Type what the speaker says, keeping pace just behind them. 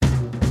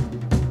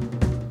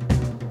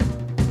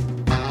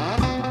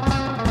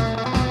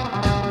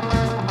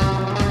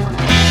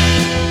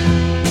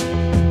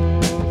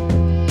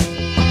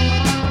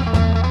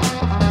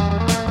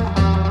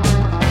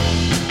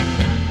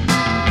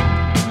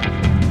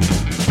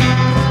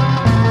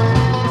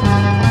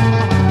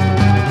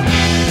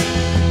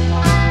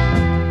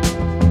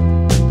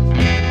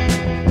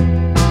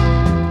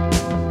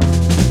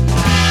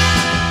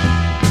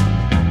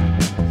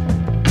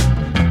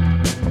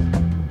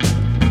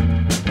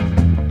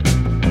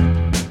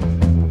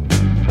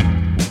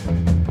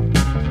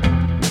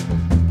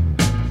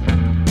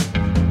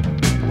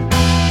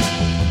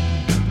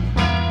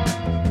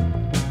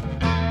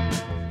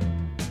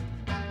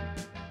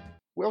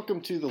welcome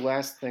to The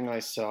Last Thing I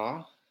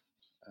Saw.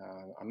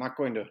 I'm not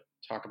going to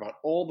talk about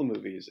all the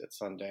movies at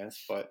Sundance,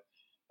 but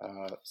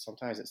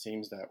sometimes it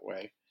seems that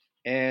way.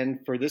 And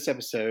for this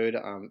episode,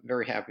 I'm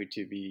very happy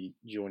to be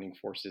joining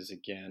forces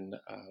again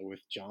with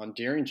John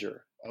Dieringer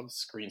of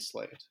Screen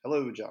Slate.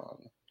 Hello, John.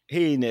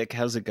 Hey, Nick,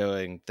 how's it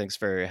going? Thanks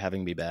for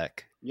having me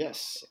back.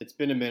 Yes, it's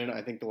been a minute.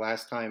 I think the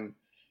last time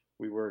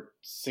we were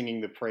singing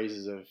the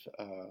praises of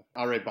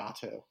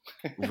Arebato.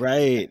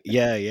 Right.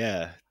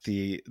 Yeah.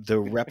 The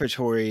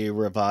repertory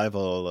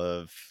revival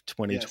of Yes.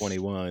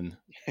 2021,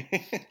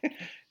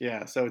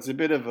 Yeah, so it's a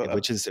bit of a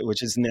which is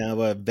now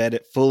a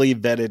fully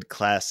vetted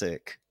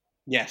classic.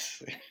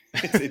 yes.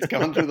 It's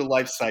gone through the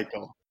life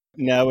cycle.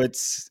 Now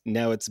it's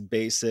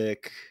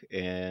basic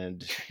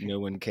and no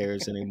one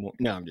cares anymore.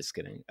 No, I'm just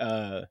kidding.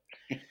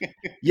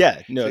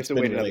 Yeah, no, So you have it's to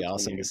been wait another really 20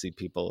 awesome to years. see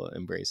people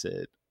embrace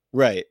it.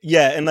 Right.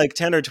 Yeah, in like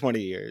 10 or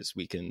 20 years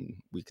we can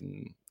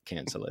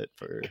cancel it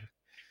for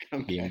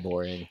being Okay.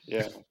 boring.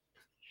 Yeah.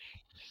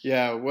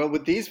 Yeah. Well,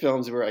 with these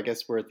films, I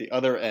guess we're at the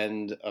other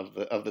end of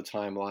the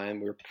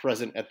timeline. We're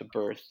present at the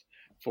birth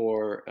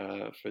for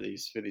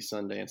these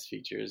Sundance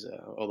features.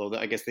 Although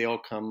I guess they all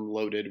come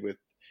loaded with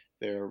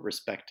their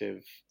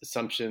respective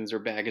assumptions or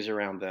baggage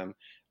around them.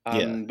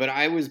 Yeah. But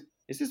I was.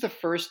 Is this the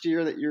first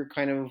year that you're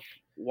kind of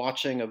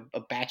watching a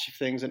batch of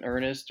things in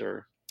earnest,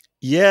 or?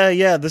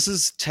 Yeah. This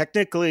is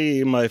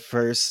technically my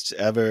first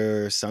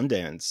ever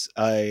Sundance.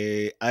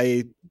 I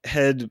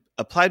had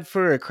applied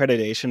for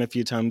accreditation a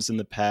few times in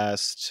the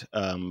past,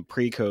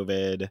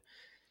 pre-COVID,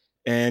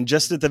 and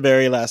just at the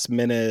very last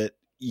minute,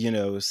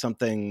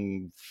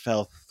 something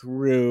fell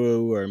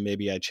through, or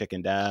maybe I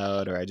chickened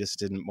out, or I just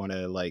didn't want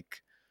to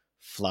like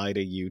fly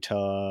to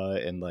Utah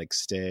and like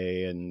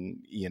stay in,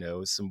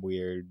 some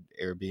weird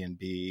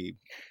Airbnb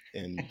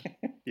in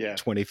Yeah,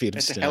 20 feet of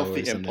it's a snow or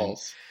healthy something.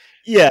 impulse.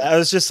 Yeah, I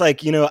was just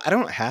like, I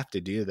don't have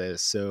to do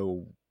this,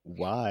 so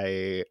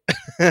why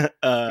am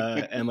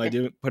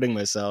I putting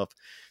myself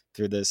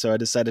through this? So I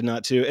decided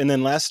not to. And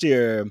then last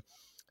year,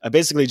 I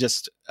basically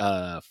just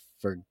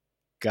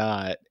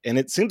forgot. And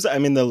it seems, I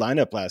mean, the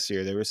lineup last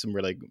year, there were some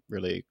really,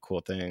 really cool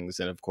things.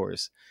 And of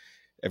course,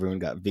 everyone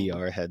got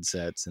VR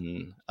headsets,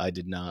 and I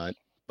did not.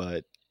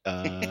 But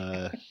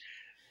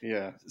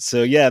Yeah,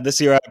 so yeah,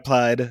 this year I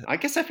applied. I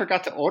guess I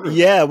forgot to order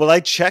Yeah, them. well, I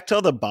checked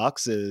all the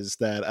boxes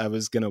that I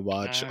was gonna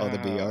watch all the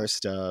VR Oh,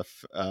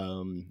 stuff,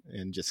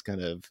 and just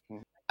kind of.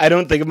 I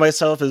don't think of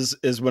myself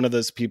as one of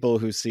those people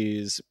who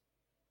sees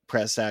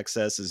press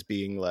access as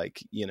being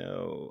like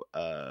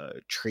a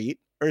treat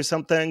or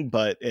something.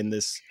 But in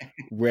this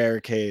rare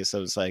case, I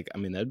was like, I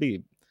mean, that'd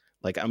be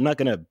like I'm not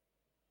gonna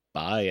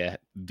buy a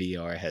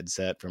VR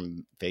headset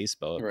from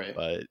Facebook, right.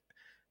 but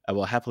I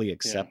will happily Yeah.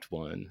 accept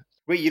one.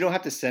 Wait, you don't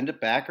have to send it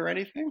back or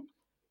anything?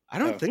 I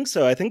don't Oh, think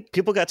so. I think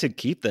people got to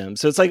keep them.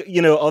 So it's like,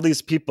 all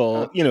these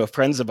people, huh.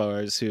 friends of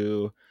ours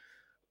who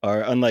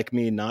are unlike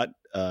me, not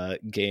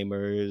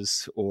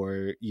gamers,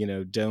 or,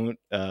 don't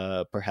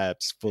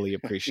perhaps fully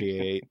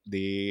appreciate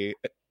the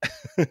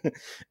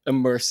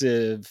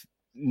immersive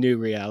new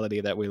reality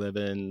that we live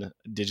in,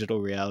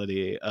 digital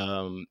reality.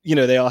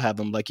 They all have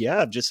them like,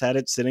 yeah, I've just had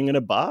it sitting in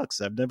a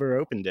box. I've never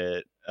opened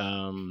it.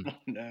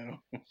 No.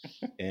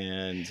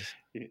 And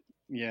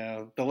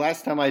Yeah, the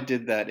last time I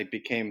did that, it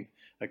became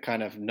a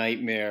kind of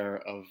nightmare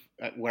of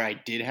where I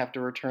did have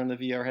to return the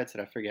VR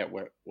headset. I forget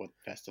what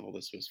festival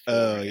this was for,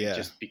 oh and yeah.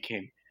 it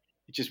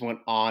just went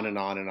on and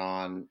on and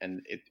on,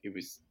 and it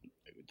was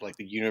like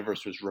the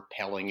universe was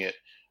repelling it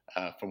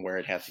from where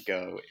it had to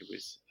go. It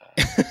was,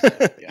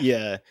 yeah,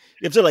 Yeah,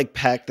 you have to like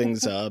pack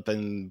things up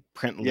and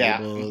print yeah,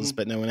 labels,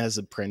 but no one has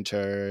a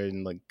printer,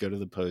 and like go to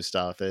the post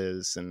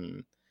office,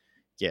 and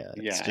yeah,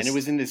 it's yeah, and it just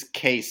was in this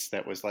case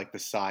that was like the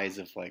size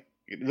of like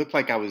it looked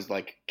like I was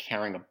like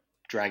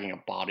dragging a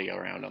body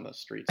around on the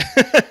streets.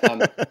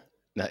 Um,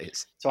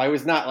 nice. So I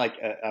was not like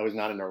I was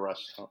not in a rush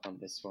on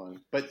this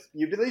one, but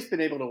you've at least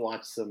been able to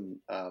watch some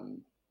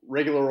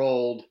regular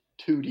old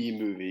 2D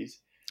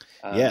movies.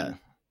 Yeah, Um,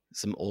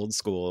 some old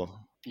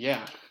school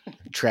yeah,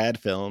 trad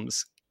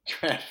films.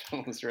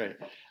 that's right.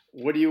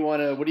 What do you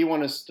want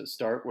to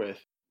start with?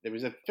 There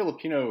was a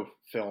Filipino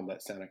film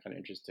that sounded kind of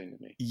interesting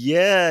to me.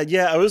 Yeah,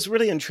 I was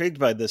really intrigued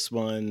by this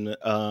one,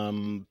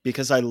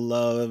 because I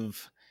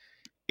love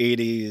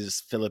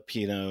 80s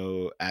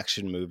Filipino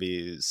action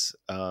movies,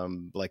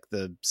 like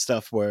the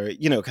stuff where,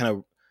 kind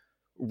of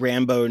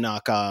Rambo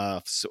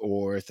knockoffs,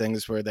 or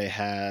things where they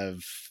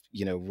have,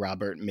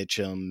 Robert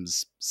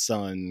Mitchum's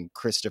son,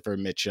 Christopher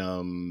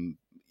Mitchum,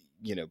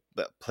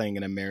 playing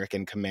an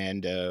American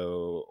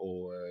commando,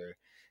 or,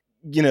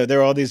 there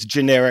are all these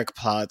generic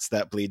plots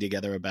that bleed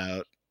together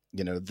about,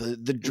 the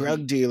Hmm.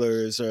 drug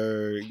dealers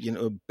are,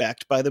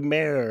 backed by the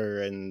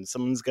mayor, and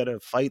someone's got to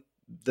fight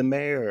the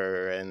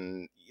mayor.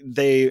 And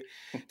they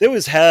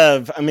always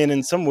have, I mean,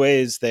 in some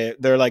ways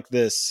they're like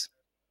this,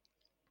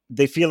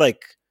 they feel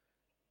like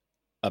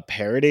a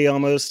parody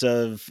almost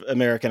of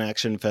American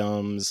action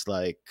films,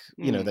 like,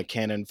 Mm. the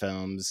Cannon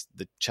films,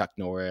 the Chuck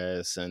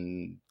Norris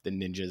and the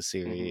Ninja Hmm.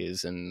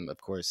 series, and of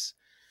course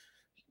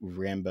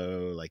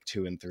Rambo, like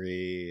 2 and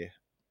 3.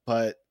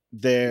 But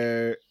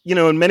they're,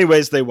 in many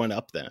ways they one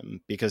up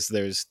them because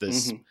there's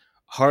this Hmm.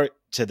 heart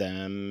to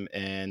them,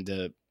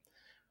 and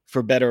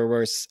for better or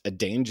worse, a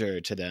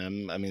danger to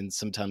them. I mean,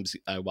 sometimes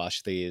I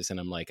watch these and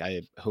I'm like,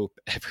 I hope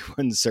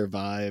everyone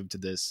survived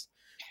this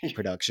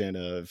production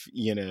of,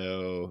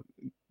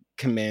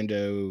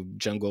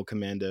 Jungle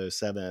Commando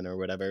 7 or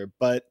whatever.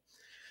 But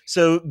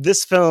so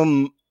this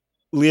film,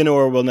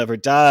 Leonor Will Never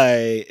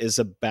Die, is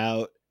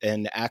about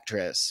an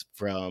actress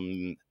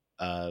from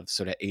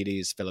sort of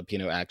 80s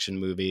Filipino action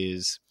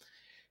movies.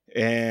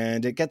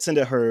 And it gets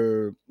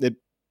into it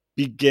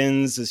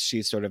begins as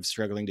she's sort of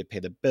struggling to pay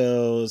the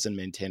bills and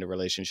maintain a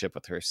relationship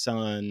with her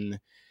son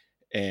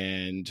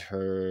and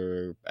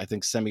her, I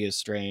think, semi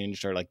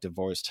estranged or like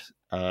divorced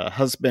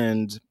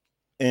husband.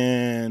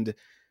 And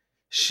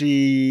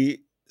she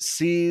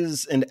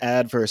sees an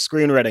ad for a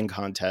screenwriting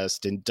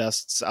contest and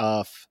dusts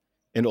off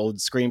an old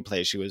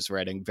screenplay she was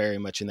writing, very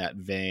much in that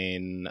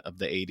vein of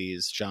the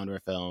 80s genre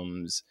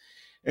films.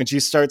 And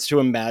she starts to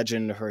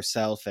imagine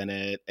herself in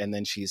it. And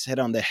then she's hit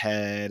on the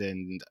head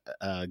and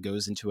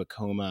goes into a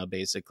coma,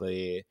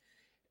 basically,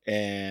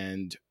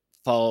 and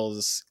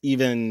falls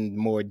even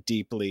more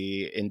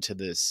deeply into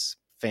this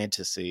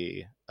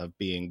fantasy of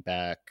being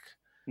back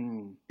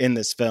Mm. in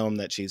this film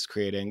that she's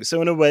creating.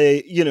 So in a way,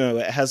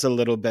 it has a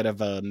little bit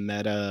of a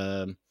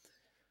meta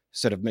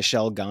sort of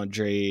Michel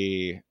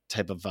Gondry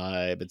type of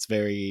vibe. It's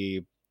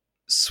very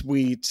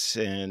sweet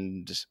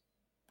and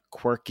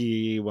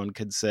quirky, one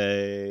could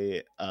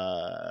say,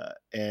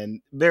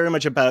 and very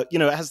much about, it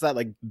has that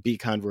like Be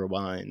Kind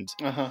Rewind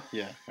Uh-huh.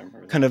 Yeah, I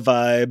remember kind that.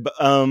 of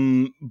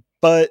vibe.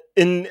 But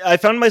I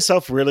found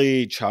myself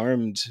really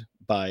charmed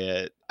by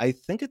it. I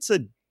think it's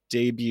a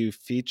debut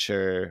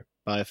feature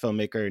by a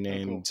filmmaker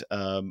Oh,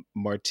 cool. named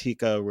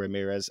Martika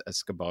Ramirez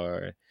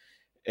Escobar,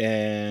 Hmm.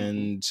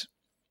 and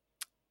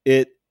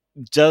it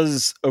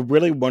does a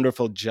really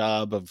wonderful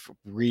job of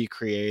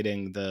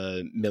recreating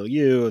the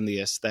milieu and the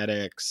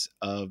aesthetics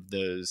of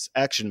those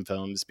action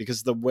films,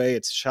 because the way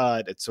it's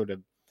shot, it sort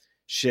of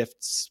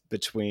shifts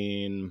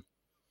between,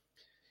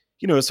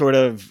 sort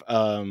of,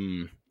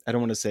 I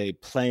don't want to say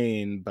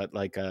plain, but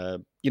like a,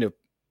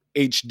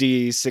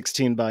 HD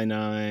 16 by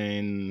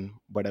 9,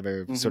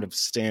 whatever sort Hmm. of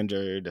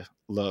standard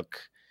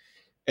look,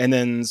 and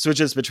then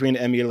switches between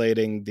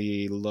emulating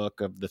the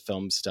look of the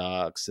film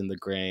stocks and the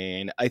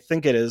grain. I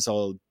think it is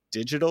all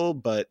digital,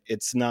 but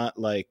it's not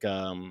like,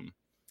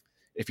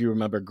 if you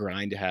remember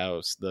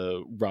Grindhouse,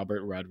 the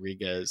Robert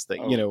Rodriguez, that,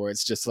 Oh, where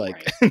it's just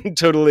like right.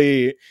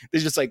 totally, they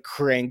just like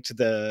cranked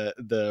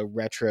the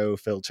retro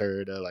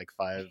filter to like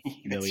 5 That's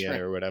million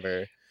right. or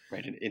whatever.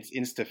 Right. And it's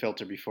Insta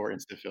filter before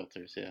Insta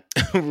filters. Yeah.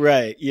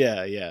 Right.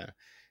 Yeah, yeah.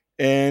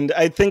 And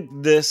I think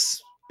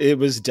it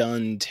was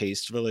done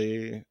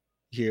tastefully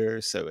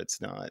here, so it's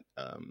not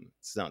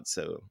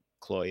so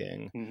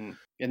cloying. Hmm.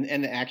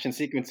 And the action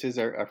sequences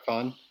are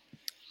fun.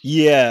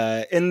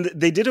 Yeah, and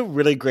they did a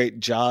really great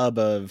job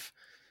of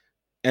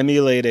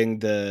emulating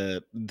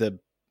the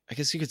I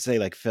guess you could say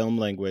like film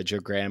language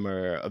or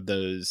grammar of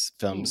those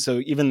films. Mm.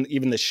 So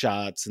even the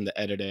shots and the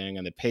editing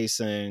and the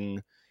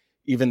pacing,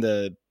 even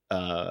the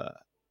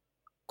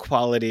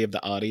quality of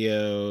the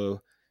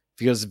audio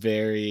feels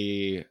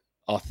very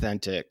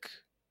authentic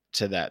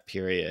to that Mm.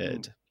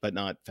 period, but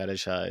not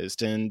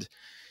fetishized. And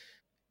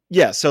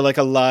yeah, so like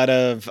a lot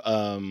of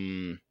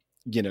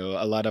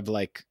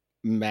like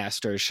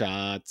master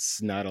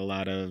shots, not a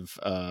lot of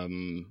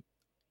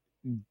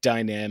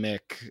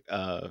dynamic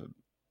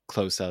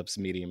close-ups,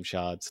 medium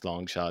shots,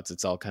 long shots.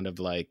 It's all kind of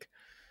like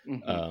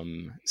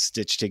Hmm.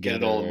 stitched Get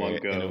it all in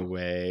together one in a go.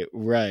 way.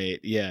 Right.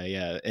 Yeah,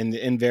 yeah.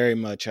 And very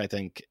much, I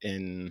think,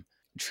 in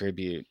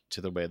tribute to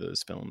the way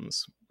those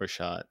films were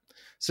shot.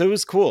 So it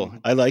was cool. Hmm.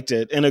 I liked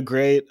it. And a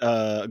great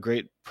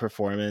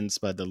performance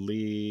by the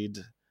lead.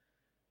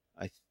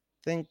 I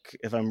think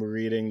if I'm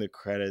reading the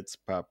credits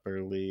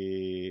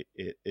properly,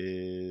 it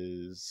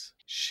is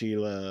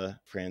Sheila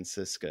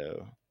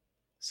Francisco.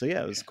 So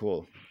yeah, it was Okay.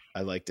 cool.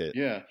 I liked it.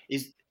 Yeah.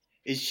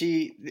 Is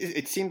she?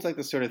 It seems like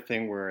the sort of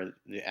thing where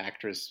the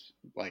actress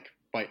like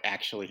might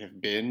actually have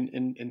been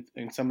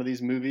in some of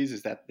these movies.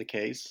 Is that the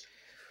case?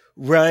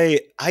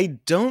 Right. I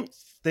don't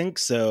think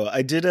so.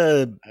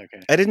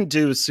 Okay. I didn't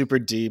do super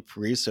deep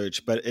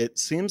research, but it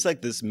seems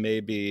like this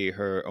may be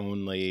her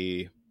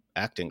only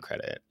acting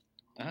credit.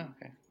 Ah,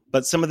 okay.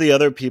 But some of the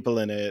other people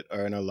in it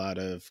are in a lot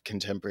of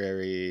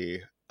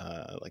contemporary,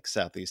 like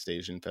Southeast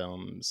Asian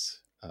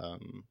films, Oh,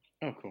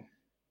 cool.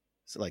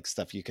 so like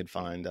stuff you could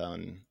Yeah. find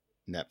on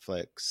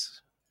Netflix.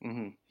 Hmm.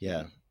 Hmm.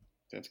 Yeah.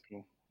 That's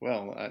cool.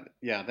 Well,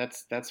 yeah,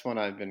 that's one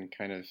I've been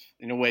kind of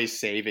in a way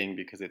saving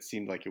because it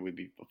seemed like it would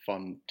be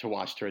fun to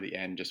watch toward the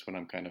end, just when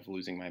I'm kind of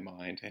losing my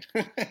mind and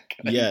kind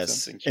of need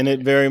Yes, something and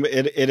joy.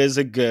 it is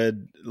a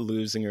good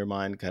losing your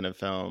mind kind of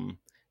film.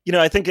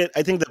 I think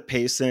the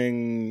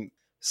pacing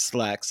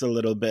slacks a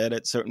little bit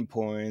at certain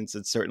points.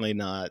 It's certainly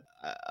not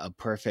a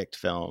perfect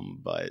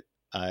film, but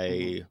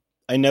Hmm.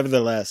 I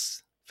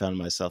nevertheless found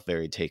myself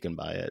very taken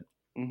by it.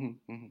 Hmm.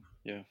 Hmm.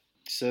 Yeah.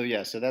 So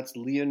yeah, so that's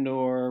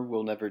Leonor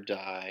Will Never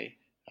Die.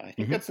 I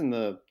think Hmm. that's in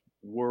the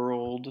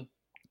World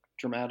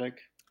Dramatic.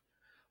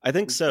 I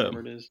think so.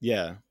 whatever it is.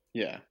 Yeah.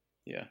 Yeah,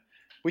 yeah,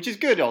 which is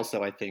good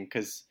also, I think,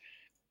 because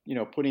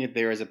putting it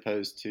there as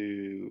opposed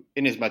to,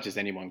 in as much as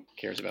anyone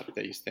cares about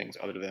these things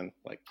other than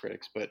like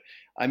critics, but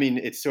I mean,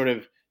 it's sort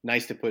of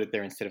nice to put it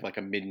there instead of like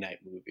a midnight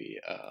movie,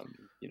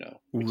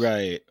 which,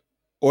 Right.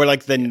 Or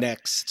like the yeah.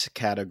 next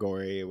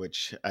category,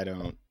 which I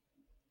don't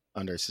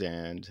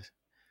understand.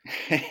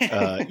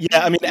 Yeah,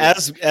 I mean, Yeah.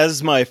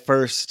 as my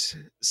first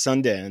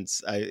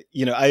Sundance,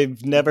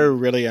 I've never Hmm.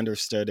 really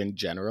understood in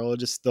general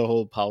just the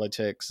whole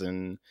politics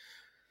and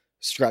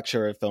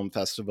structure of film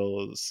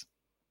festivals.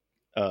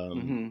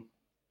 Um, Hmm.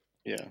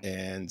 Yeah.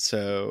 and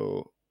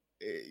so,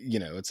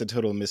 it's a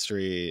total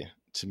mystery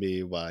to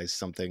me why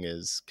something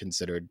is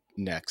considered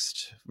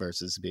next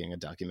versus being a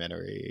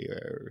documentary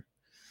or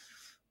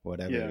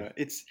whatever. Yeah.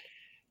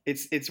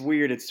 It's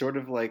weird. It's sort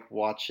of like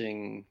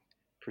watching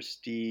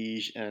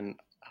prestige and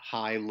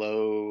high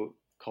low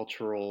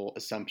cultural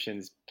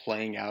assumptions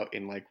playing out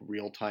in like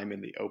real time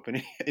in the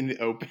opening in the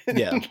open.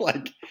 Yeah.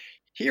 Like,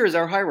 here's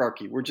our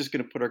hierarchy. We're just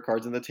going to put our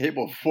cards on the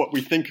table of what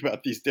we think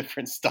about these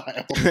different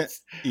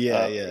styles,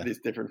 Yeah, or yeah, these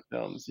different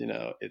films.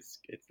 It's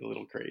a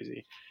little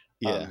crazy,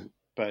 yeah.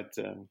 but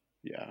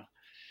yeah.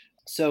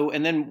 So,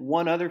 and then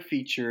one other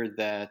feature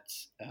that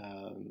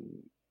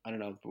I don't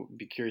know, would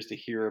be curious to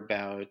hear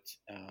about,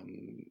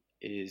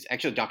 is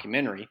actually a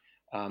documentary.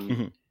 Um,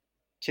 Mhm.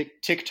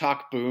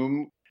 TikTok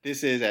Boom.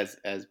 This is,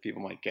 as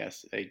people might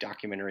guess, a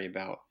documentary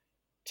about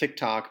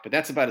TikTok, but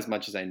that's about as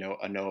much as I know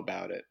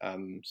about it.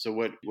 So,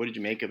 what did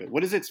you make of it?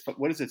 What is its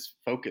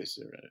focus?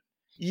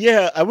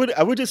 Yeah, I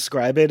would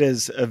describe it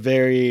as a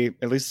very,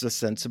 at least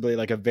ostensibly,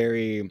 like a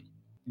very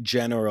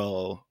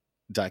general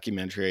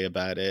documentary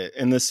about it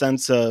in the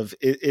sense of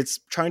it's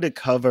trying to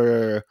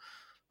cover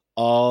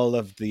all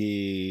of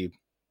the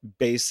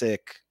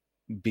basic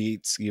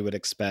beats you would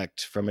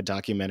expect from a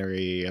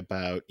documentary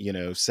about,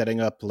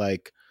 setting up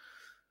like,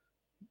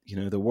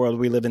 the world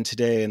we live in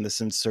today and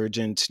this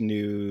insurgent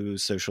new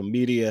social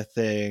media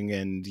thing.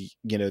 And,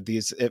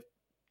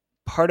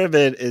 part of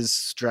it is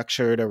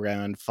structured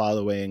around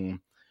following,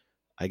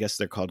 I guess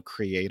they're called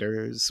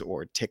creators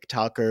or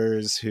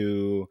TikTokers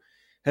who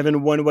have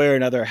in one way or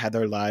another had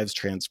their lives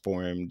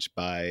transformed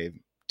by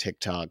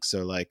TikTok.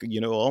 So like,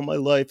 all my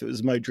life it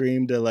was my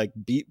dream to like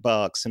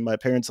beatbox and my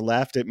parents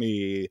laughed at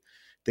me.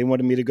 They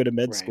wanted me to go to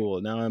med Right.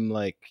 school. Now I'm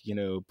like,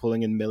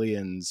 pulling in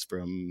millions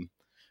from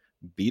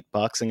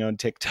beatboxing on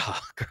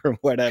TikTok or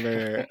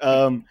whatever.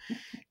 And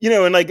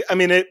like, I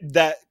mean,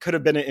 that could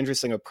have been an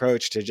interesting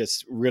approach to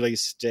just really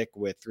stick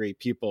with three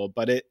people,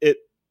 but it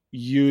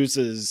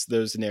uses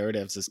those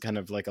narratives as kind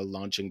of like a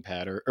launching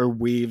pad, or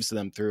weaves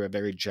them through a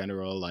very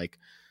general, like,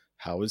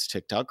 how was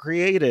TikTok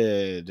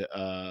created?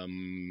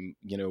 Mm,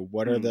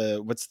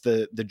 What's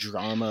the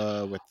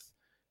drama with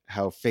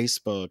how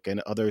Facebook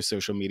and other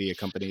social media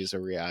companies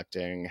are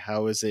reacting?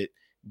 How is it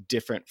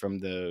different from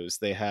those?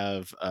 They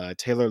have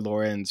Taylor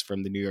Lawrence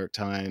from the New York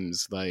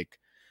Times, like,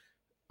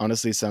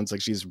 honestly sounds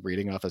like she's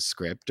reading off a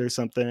script or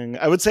something.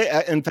 I would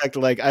say, in fact,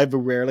 like, I've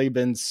rarely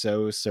been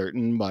so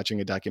certain watching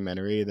a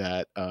documentary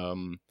that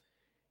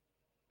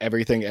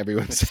everything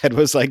everyone that's said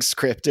was like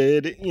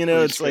scripted.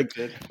 It's like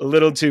pre-scripted. a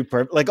little too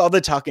perfect. Like all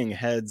the talking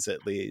heads,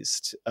 at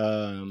least.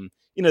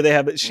 They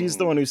have. She's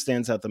the Mm, one who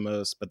stands out the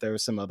most, but there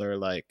was some other,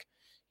 like,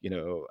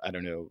 I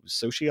don't know,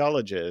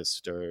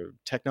 sociologist or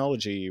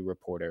technology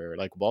reporter,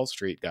 like Wall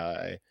Street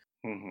guy.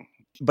 mm,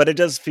 But it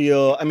does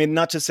feel. I mean,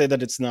 not to say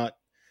that it's not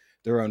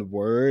their own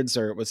words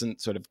or it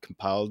wasn't sort of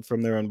compiled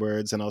from their own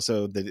words, and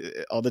also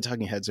all the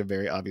talking heads are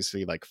very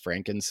obviously like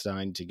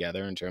Frankenstein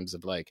together in terms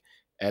of like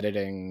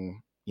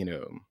editing,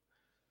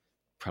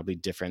 probably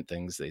different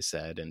things they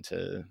said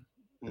into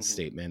a mm,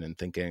 statement and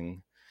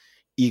thinking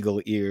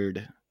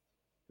eagle-eared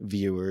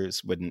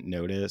viewers wouldn't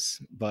notice.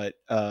 But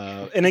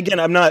and again,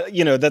 I'm not,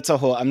 that's a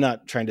whole, I'm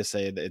not trying to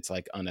say that it's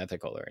like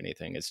unethical or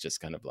anything. It's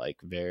just kind of like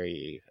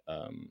very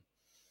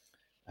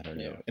I don't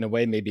know, yeah. in a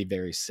way maybe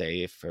very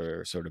safe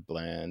or sort of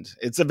bland.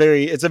 It's a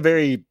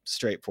very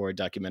straightforward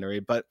documentary,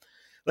 but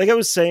like I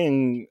was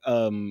saying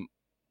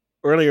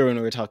earlier when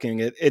we were talking,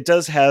 it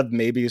does have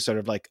maybe sort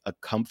of like a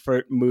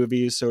comfort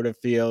movie sort of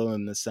feel,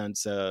 in the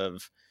sense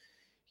of,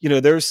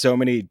 there's so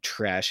many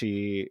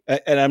trashy,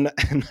 and I'm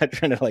not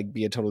trying to like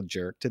be a total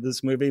jerk to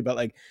this movie, but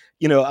like,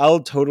 I'll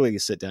totally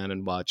sit down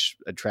and watch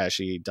a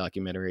trashy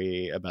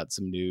documentary about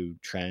some new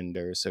trend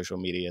or social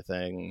media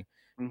thing.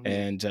 Hmm.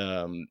 And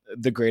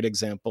the great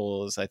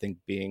examples, I think,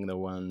 being the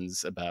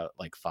ones about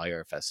like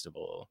Fire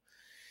Festival,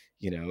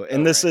 Oh,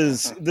 and this right.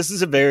 is Uh-huh. this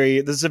is a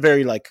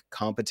very like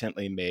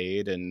competently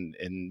made and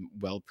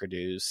well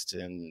produced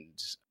and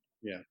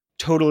Yeah.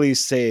 totally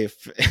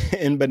safe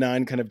and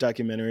benign kind of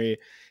documentary.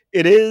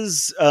 It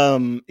is,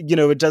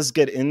 it does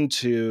get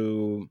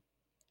into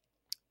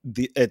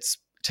it's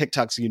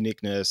TikTok's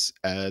uniqueness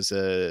as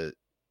a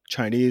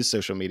Chinese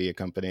social media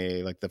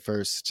company, like the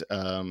first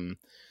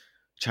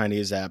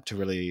Chinese app to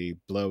really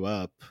blow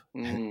up,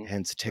 Hmm.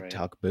 hence Right.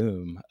 TikTok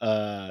boom.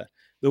 The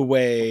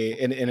way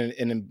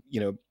and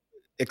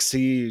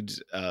exceed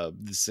the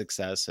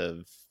success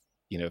of,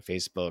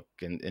 Facebook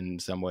in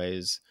some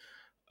ways.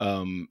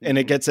 And it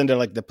Mm-hmm. gets into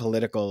like the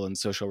political and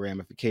social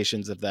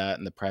ramifications of that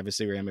and the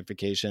privacy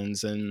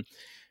ramifications. And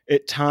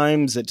at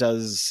times it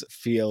does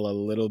feel a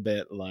little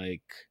bit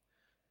like,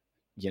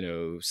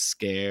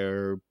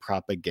 scare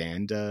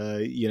propaganda,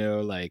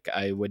 like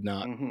I would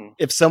not, Mm-hmm.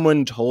 if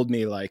someone told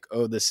me like,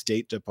 oh, the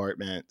State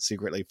Department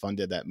secretly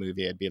funded that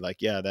movie, I'd be like,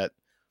 yeah, that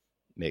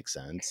makes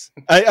sense.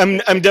 I'm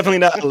definitely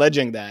not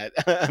alleging that.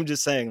 I'm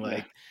just saying No.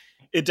 like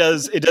it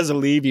does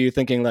leave you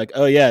thinking like,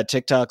 oh yeah,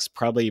 TikTok's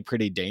probably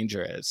pretty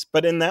dangerous.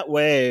 But in that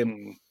way,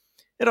 Mm.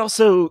 it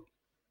also,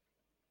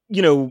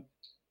 you know,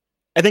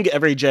 I think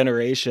every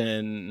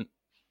generation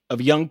of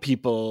young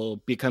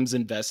people becomes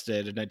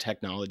invested in a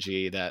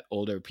technology that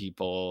older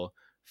people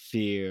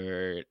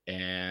fear,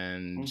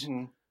 and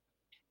Mm-hmm.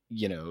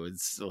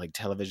 it's like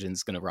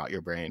television's going to rot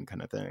your brain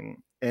kind of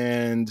thing.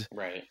 And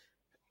Right.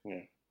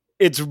 Yeah.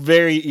 it's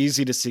very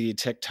easy to see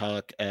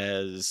TikTok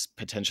as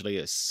potentially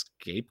a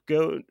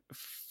scapegoat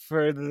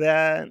for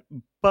that.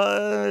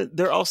 But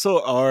there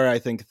also are, I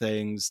think,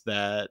 things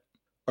that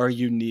are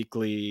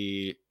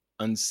uniquely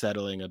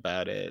unsettling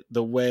about it.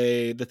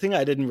 The thing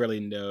I didn't really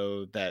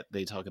know that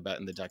they talk about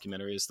in the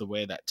documentary is the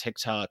way that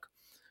TikTok,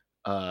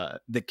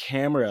 the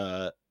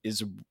camera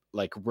is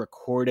like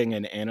recording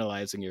and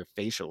analyzing your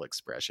facial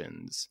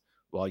expressions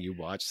while you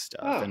watch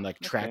stuff and Oh, like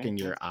okay. tracking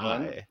your That's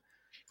fun. eye.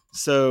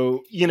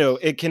 So,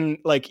 it can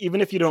like, even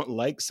if you don't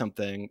like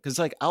something, because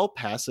like I'll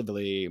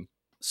passively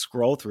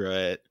scroll through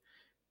it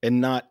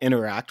and not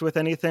interact with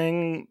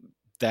anything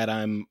that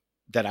I'm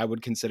that I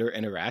would consider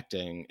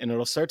interacting, and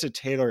it'll start to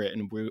tailor it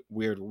in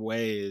weird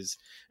ways.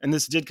 And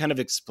this did kind of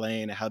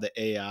explain how the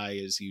AI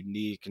is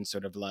unique and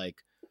sort of like,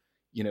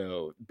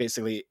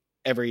 basically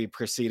every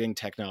preceding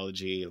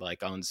technology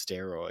like on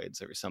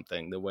steroids or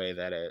something, the way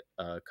that it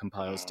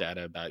compiles Wow.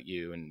 data about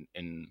you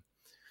and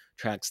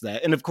tracks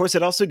that. And of course,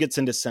 it also gets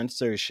into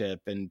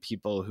censorship and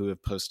people who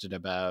have posted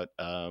about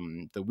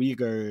the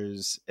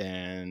Uyghurs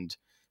and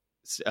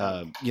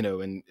Oh.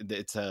 and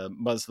it's a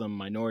Muslim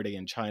minority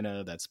in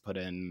China that's put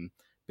in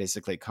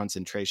basically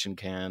concentration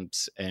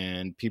camps,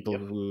 and people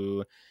Yep.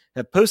 who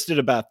have posted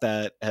about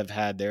that have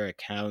had their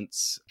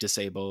accounts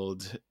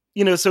disabled.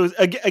 So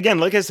again,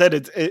 like I said,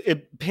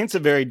 it paints a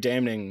very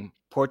damning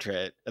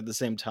portrait. At the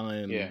same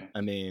time, Yeah.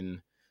 I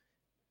mean,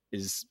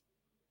 is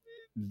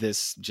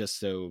this just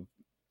so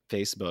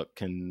Facebook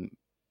can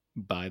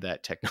buy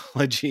that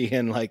technology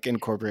and like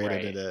incorporate it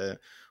Right. into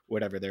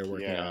whatever they're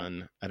working Yeah.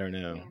 on? I don't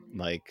know. Yeah.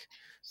 Like,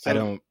 I So.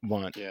 don't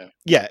want. Yeah.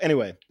 Yeah.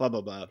 Anyway, blah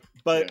blah blah.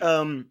 But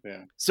Yeah.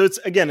 Yeah. so it's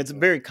Yeah.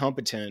 very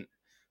competent.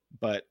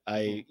 But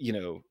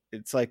Mm-hmm.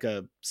 it's like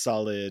a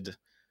solid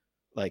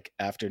like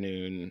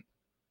afternoon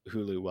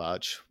Hulu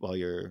watch while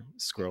you're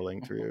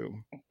scrolling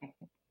through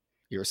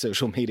your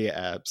social media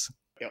apps.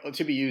 Yeah,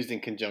 to be used in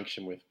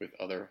conjunction with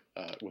other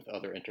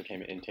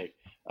entertainment intake.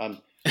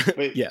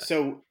 But Yeah.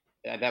 so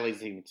that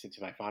leads me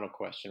to my final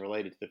question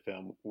related to the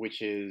film,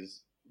 which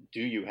is,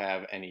 do you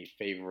have any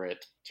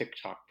favorite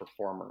TikTok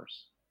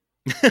performers?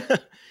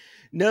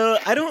 No,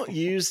 I don't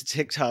use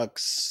TikTok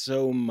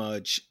so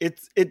much. It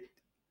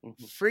Hmm.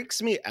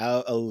 freaks me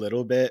out a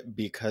little bit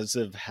because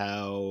of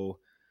how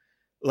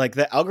like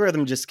the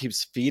algorithm just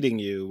keeps feeding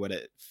you what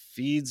it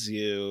feeds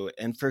you,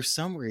 and for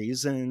some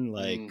reason Mm.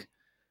 like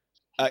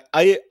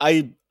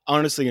I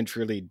honestly and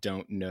truly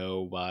don't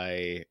know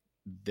why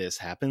this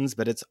happens,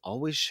 but it's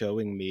always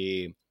showing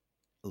me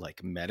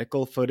like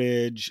medical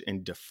footage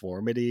and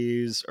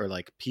deformities, or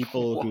like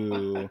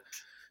What?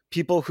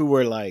 people who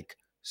were like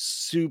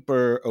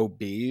super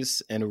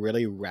obese and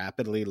really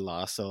rapidly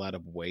lost a lot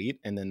of weight,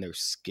 and then their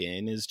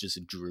skin is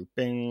just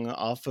drooping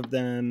off of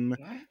them,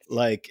 What?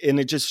 like, and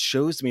it just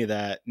shows me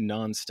that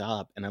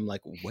nonstop, and I'm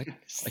like what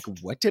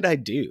did I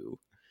do?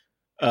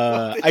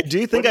 What did, I do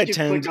what think I did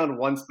you click tend. on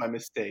once by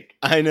mistake?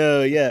 I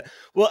know, yeah.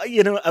 Well,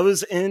 I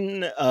was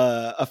in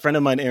a friend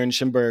of mine, Aaron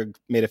Schimberg,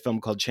 made a film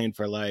called Chain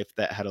for Life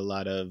that had a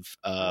lot of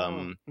Oh,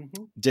 hmm, yeah.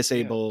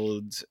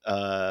 disabled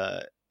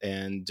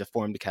and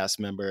deformed cast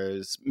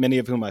members, many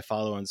of whom I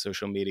follow on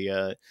social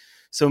media.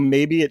 So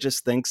maybe it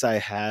just thinks I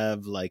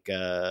have like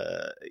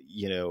a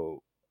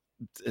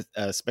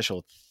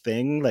special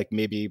thing, like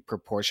maybe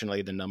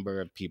proportionally the number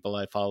of people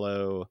I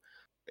follow.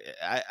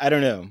 I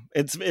don't know.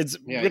 It's Yeah, it's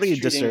really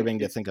treating disturbing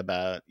to it's think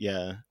about.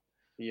 Yeah.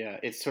 yeah,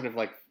 it's sort of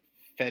like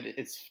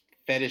it's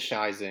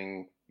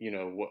fetishizing,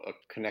 what a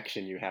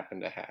connection you happen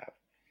to have.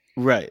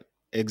 Right.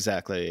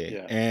 Exactly.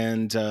 Yeah.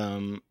 And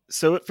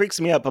so it freaks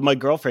me out, but my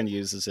girlfriend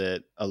uses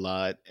it a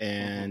lot, Hmm.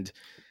 and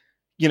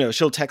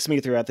she'll text me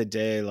throughout the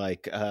day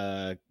like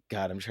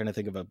god, I'm trying to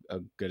think of a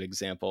good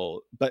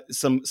example, but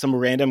some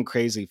random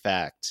crazy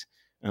fact.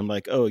 I'm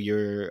like, "Oh,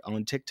 you're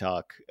on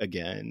TikTok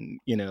again."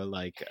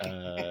 Like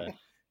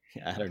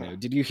I don't know.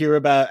 Did you hear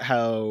about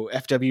how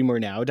FW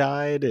Murnau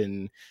died?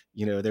 And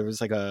there was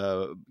like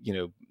a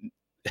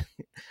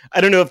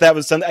I don't know if that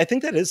was something. I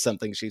think that is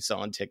something she saw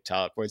on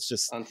TikTok, where it's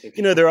just, On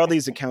there are all TikTok.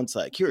 these accounts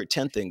like, here are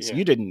 10 things Yeah.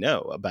 you didn't know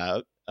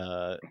about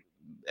FW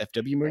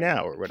Right.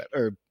 Murnau or whatever,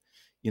 or,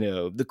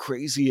 the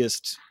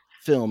craziest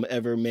film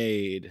ever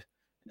made.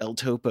 El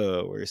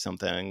Topo or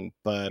something.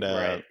 But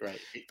Right, right.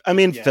 I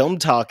mean, Yeah. film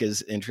talk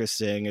is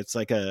interesting. It's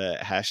like a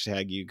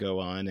hashtag you go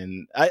on,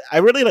 and I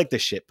really like the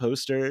shit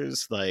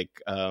posters. Like,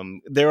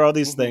 there are all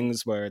these Hmm.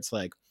 things where it's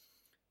like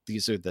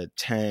these are the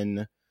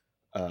 10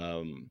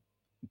 um,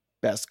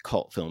 best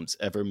cult films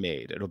ever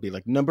made. It'll be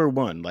like number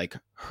one, like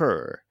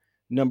Her.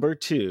 Number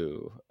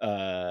two,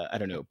 I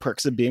don't know,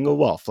 Perks of Being a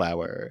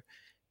Wallflower.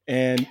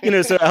 And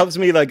so it helps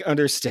me like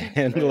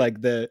understand Right.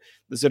 like the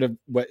sort of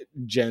what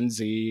Gen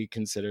Z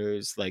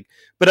considers like.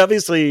 But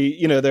obviously,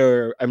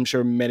 there are, I'm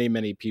sure,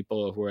 many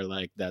people who are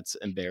like, that's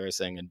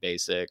embarrassing and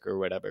basic or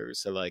whatever.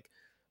 So like,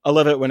 I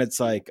love it when it's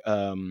Mm. like,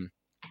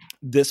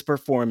 this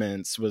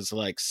performance was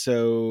like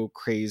so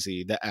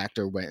crazy the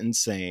actor went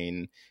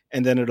insane,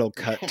 and then it'll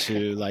cut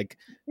to like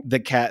the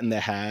Cat in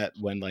the Hat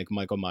when like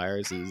Michael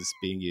Myers is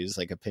being used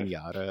like a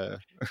piñata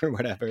or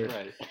whatever.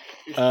 Right.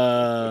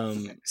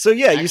 So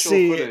yeah, you Actual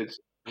see. footage.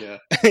 Yeah.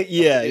 Of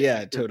Yeah, it yeah,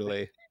 actor.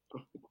 totally.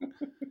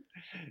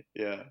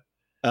 Yeah.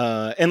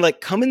 And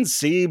like Come and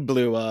See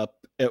blew up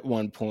at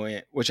one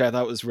point, which I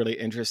thought was really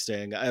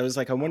interesting. I was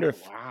like, I wonder Oh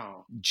if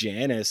wow.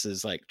 Janice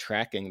is like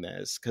tracking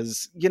this,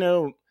 because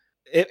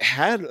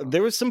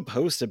there was some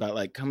post about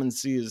like Come and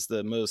See is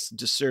the most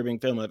disturbing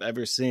film I've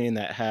ever seen,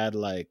 that had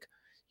like,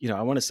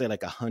 I want to say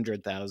like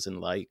 100,000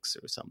 likes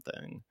or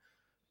something.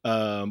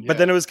 But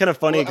then Yeah. it was kind of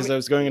funny Well, I because mean, I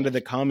was going into yeah.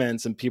 the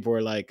comments and people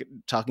were like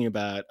talking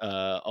about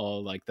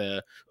all like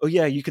oh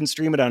yeah, you can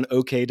stream it on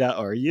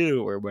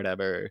OK.ru or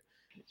whatever.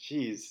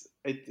 Jeez,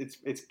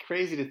 it's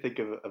crazy to think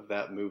of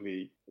that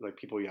movie, like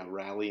people, yeah,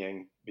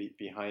 rallying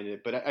behind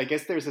it. But I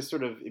guess there's a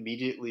sort of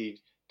immediately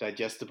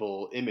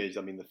digestible image.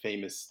 I mean, the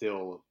famous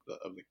still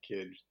of the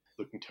kid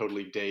looking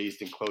totally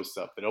dazed in close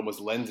up. It almost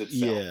lends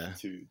itself Yeah,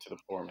 to the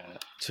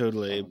format.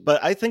 totally. Um,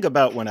 But I think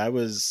about when I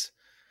was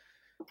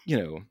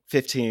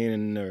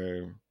 15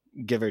 or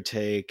give or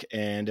take.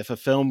 And if a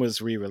film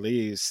was re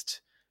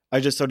released,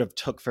 I just sort of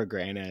took for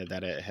granted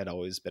that it had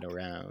always been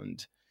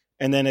around.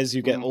 And then as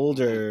you get mm-hmm.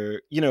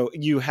 older,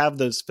 you have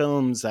those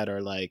films that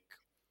are like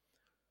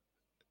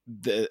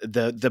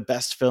the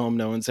best film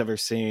no one's ever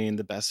seen,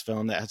 the best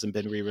film that hasn't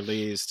been re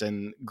released.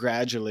 And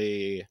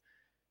gradually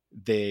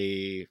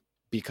they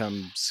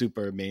become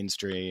super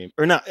mainstream,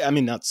 or not, I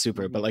mean, not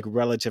super, but Mm-hmm. like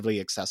relatively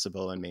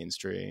accessible and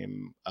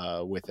mainstream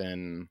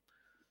within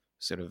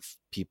sort of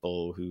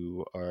people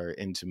who are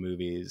into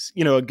movies.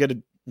 A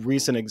good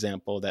recent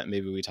example that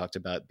maybe we talked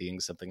about being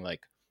something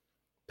like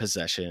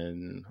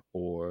Possession,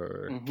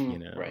 or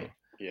Mm-hmm. Right.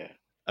 Yeah.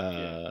 Yeah.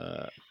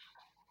 uh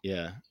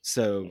yeah.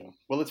 So Yeah.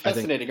 Well, it's I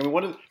think, fascinating. I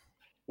mean,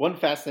 one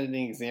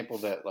fascinating example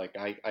that like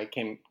I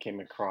came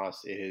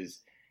across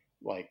is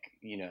like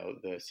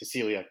the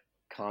Cecilia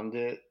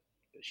Condit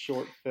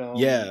short film,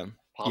 yeah, yeah,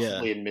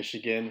 possibly in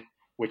Michigan,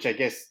 which I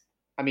guess,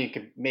 I mean,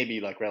 could maybe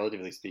like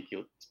relatively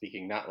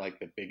speaking, not like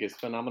the biggest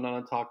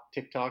phenomenon on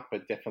TikTok,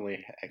 but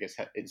definitely I guess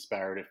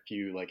inspired a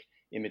few like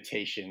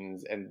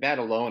imitations, and that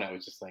alone I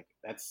was just like,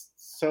 that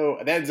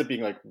ends up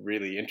being like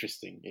really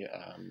interesting.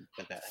 Yeah,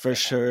 for that happened.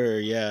 sure.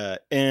 Yeah.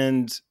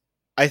 And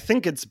I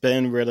think it's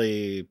been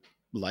really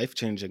life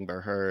changing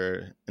for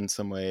her in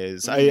some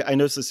ways. I, Mm. I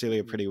know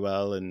Cecilia Hmm. pretty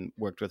well and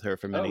worked with her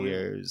for Oh, many really?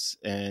 years.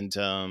 And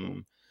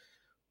Cool.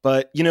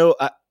 but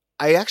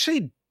I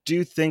actually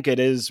do think it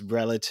is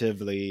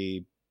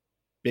relatively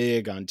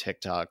big on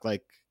TikTok.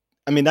 Like,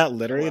 I mean, not Oh,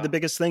 literally the wow.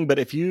 biggest thing, but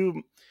if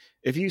you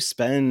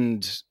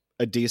spend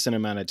a decent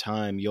amount of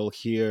time, you'll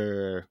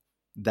hear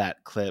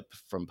that clip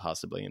from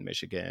possibly in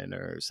Michigan,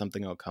 or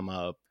something will come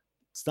up.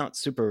 It's not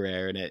super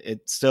rare, and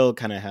it still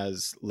kind of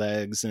has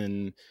legs.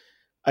 And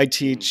I Mm.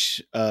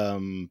 teach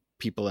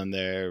people in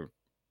their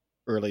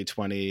early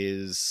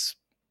 20s,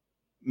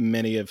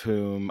 many of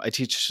whom I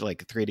teach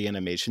like 3D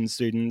animation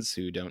students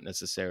who don't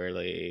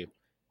necessarily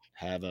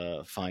have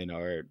a fine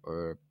art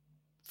or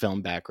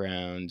film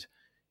background,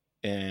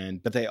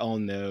 but they all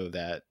know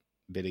that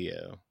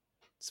video.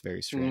 It's very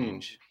Mm.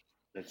 strange.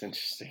 That's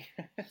interesting.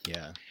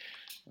 Yeah.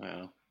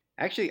 Wow.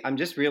 Actually, I'm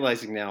just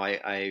realizing now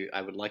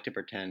I would like to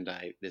pretend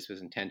I this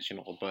was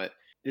intentional, but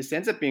this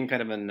ends up being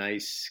kind of a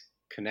nice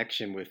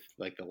connection with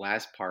like the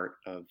last part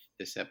of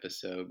this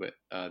episode,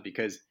 but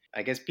because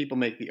I guess people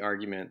make the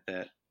argument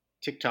that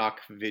TikTok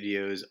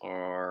videos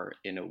are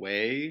in a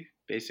way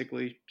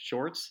basically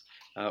shorts,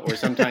 or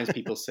sometimes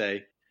people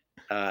say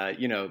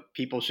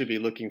people should be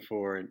looking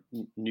for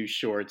new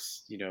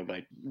shorts,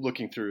 by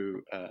looking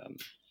through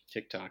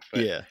TikTok.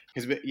 But Yeah.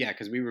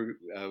 because we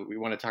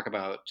want to talk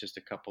about just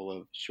a couple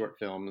of short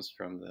films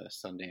from the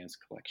Sundance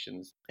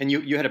collections, and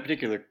you had a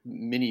particular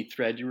mini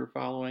thread you were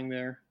following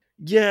there.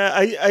 Yeah,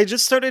 I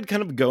just started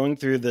kind of going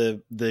through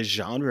the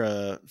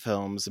genre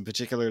films, and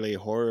particularly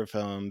horror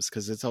films,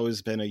 because it's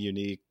always been a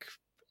unique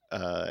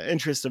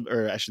interest of,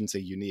 or I shouldn't say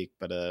unique,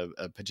 but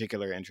a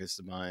particular interest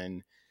of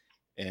mine.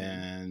 Mm.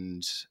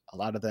 And a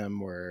lot of them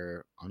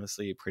were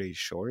honestly pretty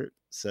short.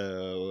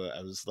 So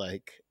I was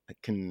like, I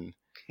can,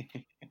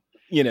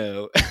 you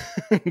know,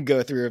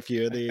 go through a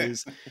few of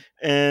these.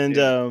 And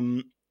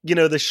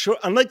Yeah. the short,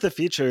 unlike the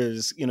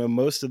features,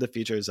 most of the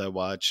features I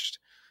watched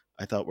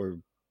I thought were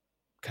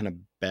kind of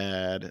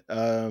bad.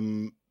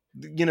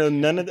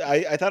 None of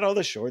I thought all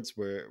the shorts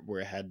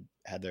were had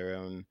their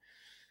own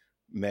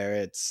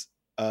merits.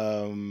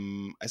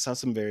 I saw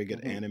some very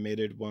good Hmm.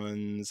 animated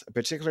ones. I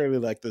particularly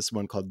like this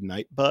one called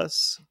Night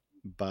Bus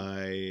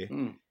by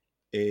Mm.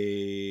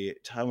 a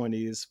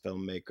Taiwanese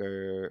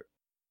filmmaker,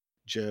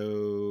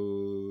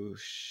 Joe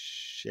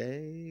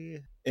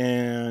Shea.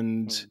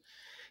 And Mm.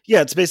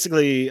 yeah, it's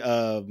basically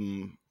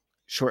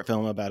short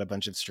film about a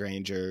bunch of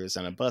strangers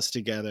on a bus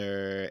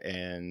together,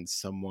 and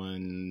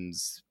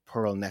someone's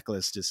pearl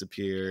necklace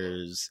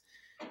disappears,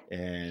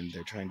 and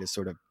they're trying to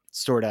sort of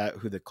sort out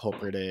who the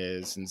culprit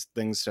is, and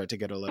things start to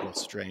get a little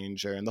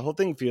stranger, and the whole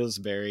thing feels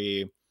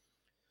very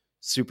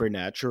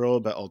supernatural,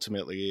 but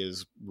ultimately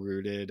is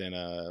rooted in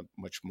a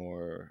much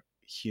more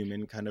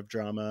human kind of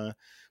drama.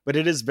 But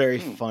it is very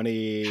Mm.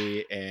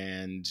 funny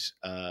and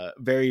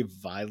very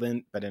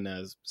violent, but in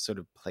a sort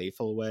of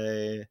playful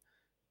way.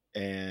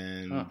 Huh.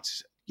 And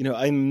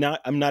I'm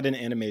not an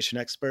animation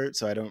expert,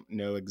 so I don't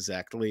know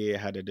exactly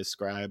how to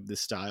describe the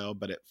style,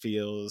 but it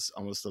feels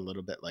almost a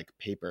little bit like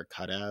paper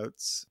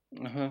cutouts.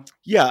 Uh-huh.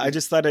 Yeah, I Mm.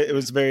 just thought Yeah.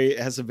 it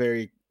has a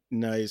very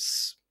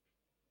nice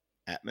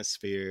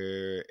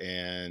atmosphere,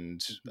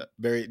 and Hmm.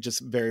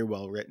 very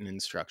well written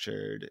and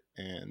structured,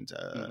 and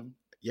Hmm.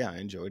 yeah, I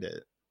enjoyed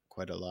it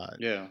quite a lot.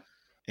 Yeah.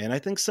 And I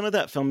think some of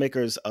that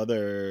filmmaker's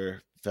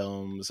other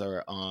films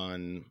are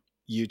on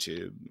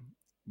YouTube,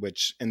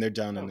 which and they're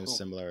done Oh, in a cool.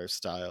 similar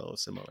style,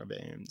 similar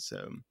vein,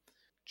 so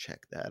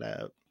check that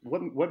out.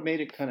 What made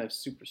it kind of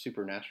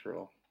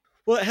supernatural?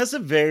 Well, it has a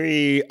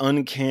very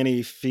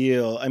uncanny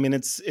feel. I mean,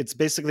 it's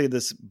basically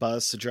this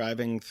bus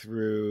driving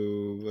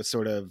through a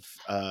sort of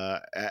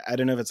I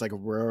don't know if it's like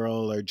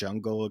rural or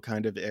jungle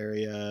kind of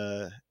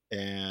area,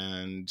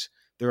 and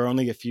there are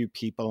only a few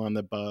people on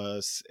the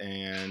bus,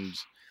 and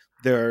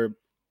there are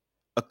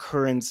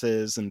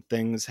occurrences and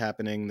things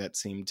happening that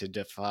seem to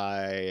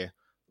defy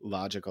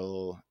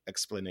logical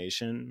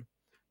explanation,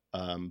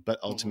 but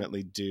Hmm.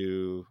 ultimately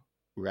do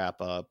wrap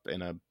up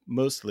in a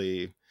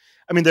mostly.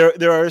 I mean,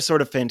 there are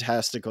sort of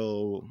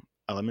fantastical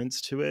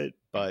elements to it,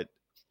 but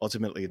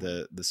ultimately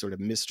Hmm. the sort of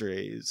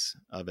mysteries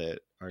of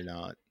it are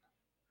not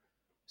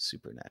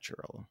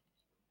supernatural.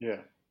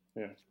 Yeah.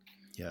 Yeah.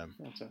 Yeah.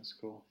 That sounds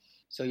cool.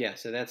 So yeah,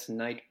 so that's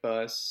Night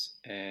Bus,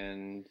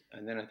 and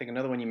then I think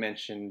another one you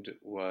mentioned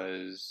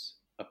was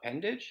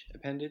Appendage.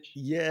 Appendage.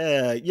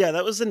 Yeah,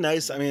 that was a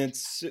nice. I Mhm. mean,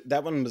 it's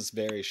that one was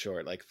very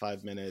short, like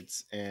 5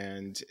 minutes,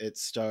 and it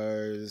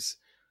stars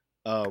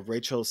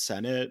Rachel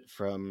Sennett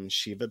from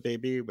Shiva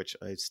Baby, which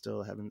I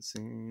still haven't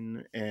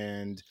seen,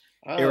 and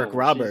Oh, Eric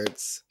well, she's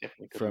Roberts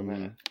definitely good in that.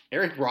 from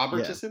Eric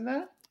Roberts yeah, is in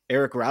that.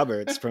 Eric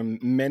Roberts from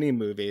many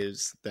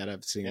movies that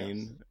I've Yes.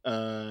 seen.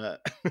 I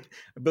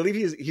believe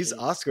he's Jeez.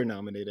 Oscar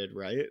nominated,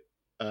 right?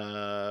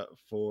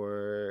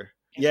 For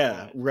Guess yeah,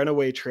 not.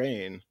 Runaway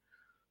Train,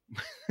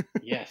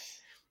 Yes.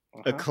 Uh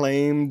huh.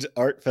 acclaimed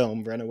art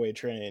film, Runaway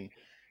Train,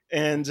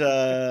 and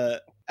I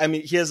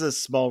mean he has a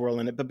small role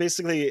in it, but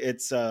basically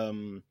it's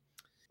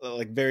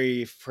like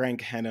very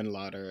Frank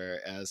Henenlotter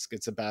esque.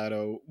 It's about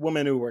a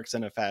woman who works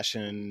in a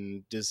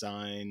fashion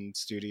design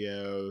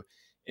studio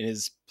and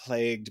is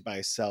plagued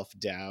by self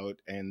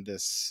doubt and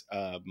this,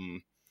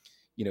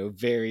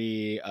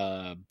 very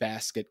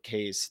basket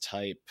case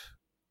type,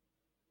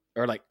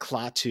 or like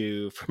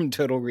Klaatu from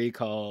Total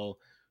Recall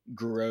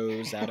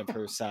grows out of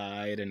her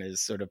side and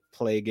is sort of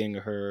plaguing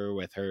her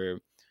with her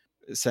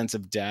sense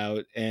of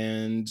doubt.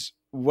 And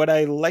what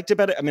I liked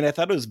about it, I mean, I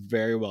thought it was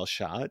very well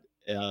shot.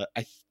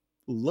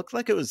 Looked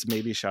like it was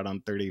maybe shot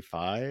on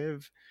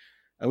 35.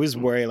 I always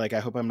Hmm. worry, like, I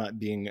hope I'm not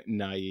being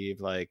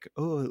naive, like,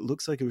 oh, it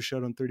looks like it was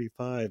shot on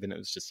 35 and it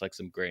was just like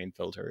some grain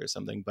filter or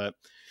something. But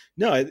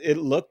no, it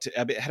looked,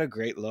 I mean, it had a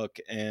great look,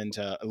 and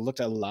it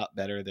looked a lot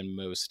better than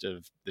most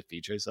of the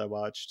features I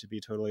watched, to be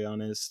totally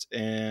honest.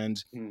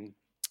 And Hmm.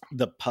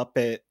 the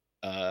puppet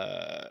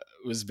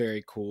was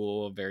very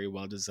cool, very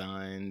well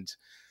designed,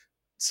 Hmm.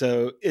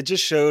 so it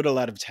just showed a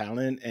lot of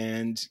talent.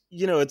 And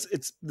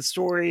it's the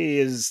story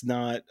is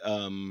not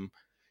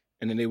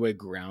in any way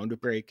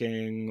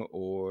groundbreaking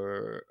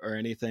or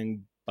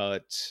anything,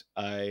 but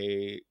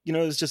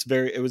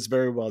it was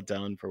very well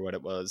done for what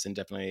it was, and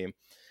definitely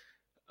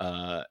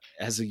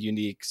has a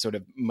unique sort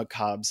of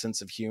macabre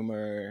sense of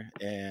humor.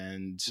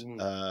 And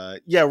Hmm.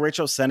 yeah,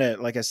 Rachel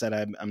Sennett, like I said,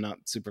 I'm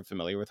not super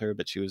familiar with her,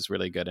 but she was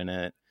really good in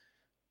it.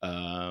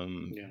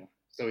 um Yeah.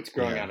 So it's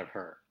growing yeah. out of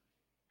her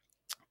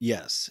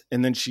Yes.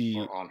 And then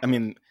or on I her.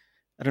 mean,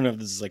 I don't know if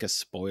this is like a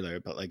spoiler,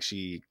 but like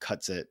she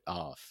cuts it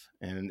off,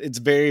 and it's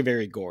very,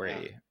 very Wow.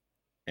 gory.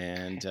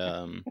 And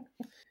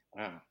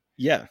Wow.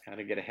 yeah, How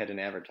to get ahead in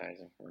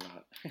advertising or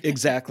not?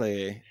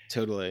 exactly.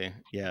 Totally.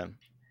 Yeah.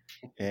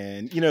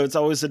 And it's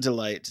always a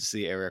delight to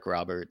see Eric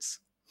Roberts.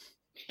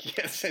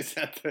 Yes, is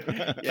that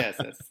the, yes,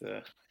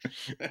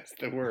 that's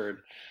the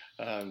word.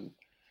 Um,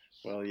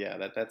 well, yeah,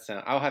 that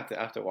sound. I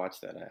have to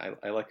watch that.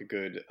 I like a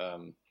good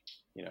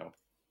you know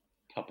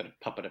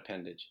puppet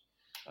appendage.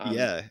 Um,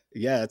 Yeah.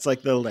 Yeah. It's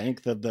like the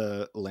length of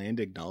the land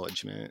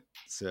acknowledgement.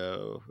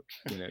 So,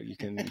 you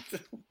can.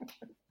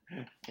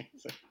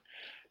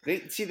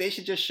 They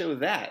should just show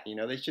that.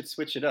 They should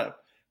switch it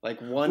up. Like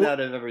one Well, out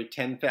of every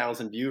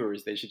 10,000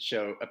 viewers, they should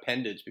show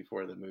appendage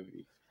before the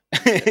movie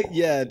begins.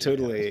 yeah,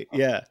 totally.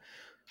 Yeah.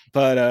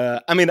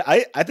 But I mean,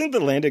 I think the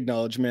land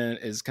acknowledgement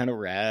is kind of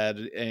rad,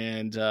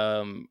 and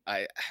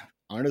I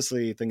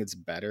honestly think it's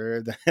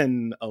better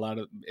than a lot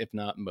of, if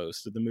not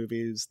most of the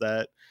movies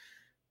that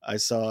I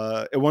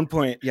saw. At one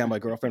point, yeah, my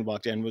girlfriend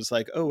walked in and was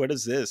like, "Oh, what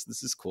is this?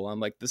 This is cool." I'm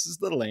like, "This is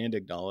the land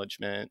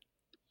acknowledgement."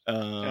 Oh,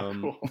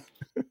 Um,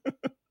 cool.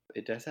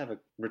 It does have a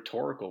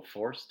rhetorical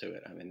force to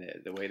it. I mean,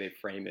 the way they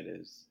frame it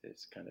is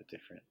kind of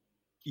different.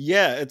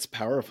 yeah, it's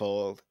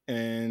powerful,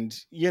 and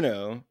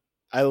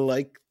I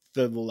like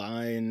the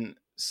line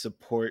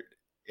 "support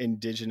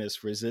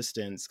indigenous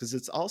resistance" because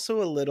it's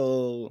also a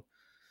little,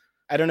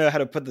 I don't know how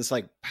to put this,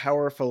 like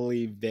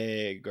powerfully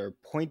vague or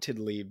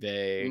pointedly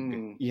vague,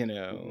 Mm.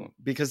 Mm-hmm.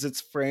 because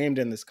it's framed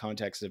in this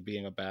context of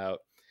being about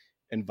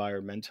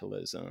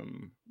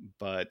environmentalism,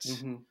 but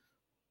Mm-hmm.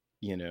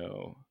 you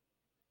know,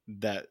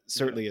 that Yeah.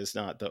 certainly is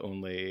not the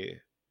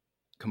only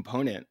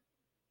component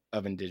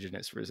of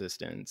indigenous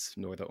resistance,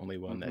 nor the only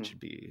one that Mm-hmm. should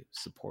be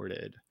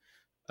supported.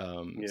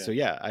 So Yeah.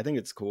 yeah, I think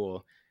it's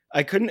cool.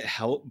 I couldn't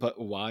help but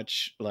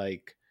watch,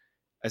 like,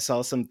 I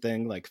saw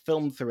something like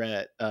Film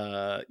Threat,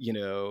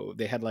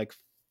 they had like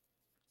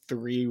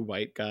three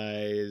white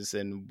guys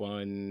and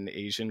one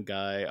Asian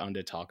guy on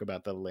to talk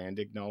about the land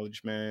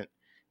acknowledgement.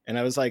 And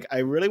I was like, I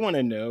really want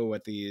to know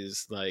what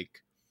these,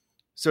 like,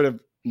 sort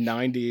of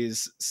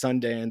 90s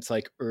Sundance,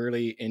 like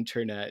early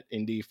internet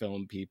indie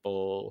film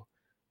people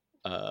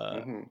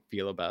Mm-hmm.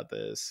 feel about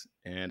this.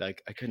 And I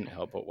couldn't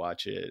help but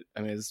watch it.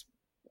 I mean, it's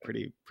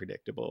pretty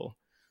predictable,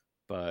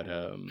 but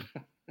Uh,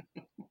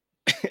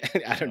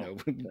 I don't well, know.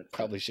 We that's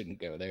probably shouldn't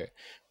go there.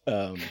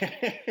 Um,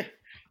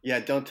 yeah.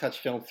 Don't touch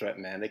Film Threat,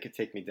 man. They could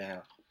take me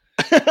down.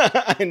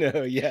 I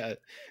know. Yeah,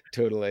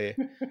 totally.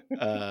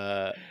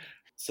 Uh,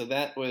 So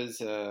that was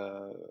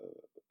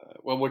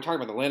well, we're talking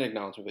about the land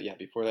acknowledgement, but yeah,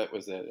 before that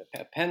was the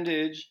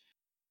appendage,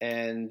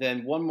 and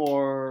then one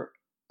more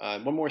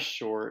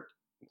short,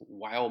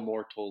 While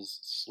Mortals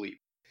Sleep.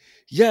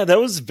 yeah, that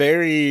was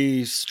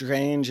very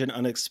strange and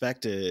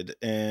unexpected,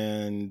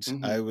 and I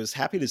Mm-hmm. was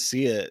happy to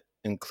see it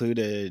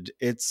included.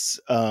 It's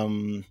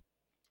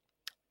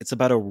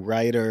about a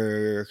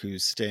writer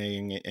who's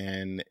staying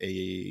in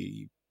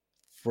a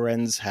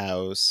friend's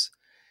house,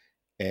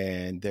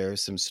 and there are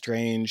some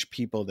strange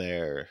people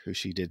there who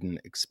she didn't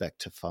expect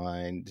to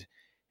find,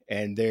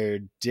 and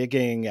they're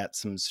digging at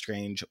some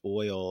strange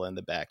oil in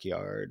the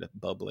backyard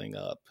bubbling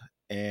up.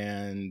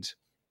 And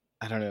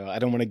I don't know, I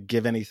don't want to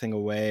give anything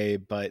away,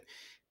 but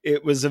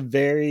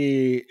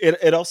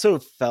it also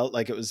felt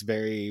like it was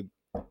very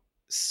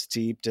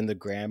steeped in the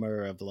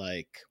grammar of,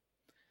 like,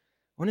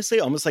 I want to say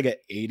almost like an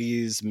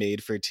 80s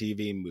made for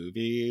TV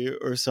movie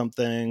or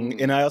something.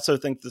 And Mm. I also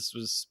think this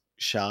was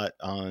shot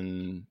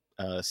on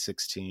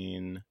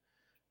 16,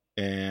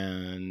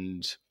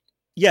 and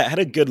yeah, it had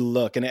a good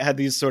look, and it had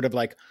these sort of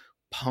like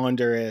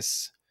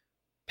ponderous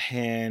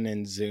pan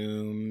and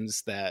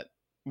zooms that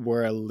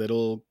were a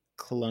little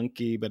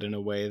clunky, but in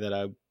a way that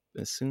I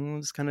assume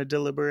was kind of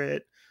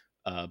deliberate,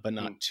 but Mm-hmm.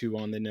 not too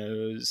on the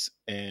nose.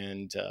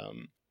 And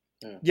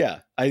Yeah. yeah,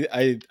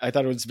 I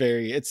thought it was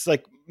very. It's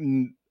like,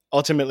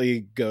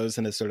 ultimately goes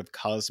in a sort of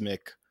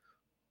cosmic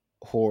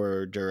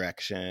horror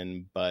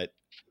direction, but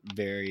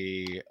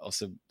very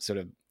also sort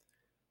of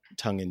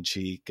tongue in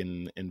cheek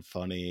and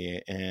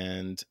funny,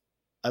 and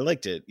I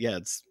liked it. Yeah,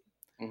 it's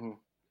Mm-hmm.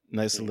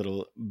 nice Yeah.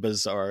 little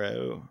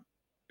bizarro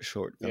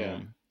short Yeah.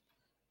 film.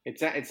 It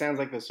sounds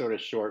like the sort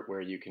of short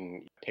where you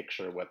can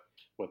picture what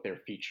their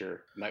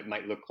feature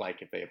might look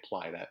like if they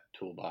apply that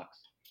toolbox.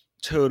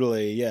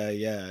 Totally, yeah,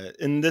 yeah.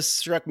 And this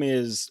struck me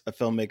as a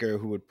filmmaker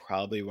who would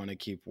probably want to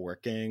keep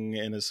working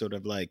in a sort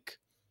of like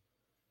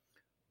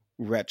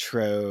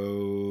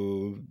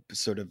retro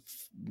sort of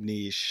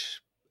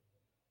niche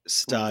Mm.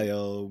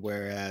 style,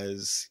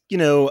 whereas,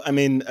 I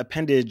mean,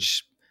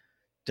 Appendage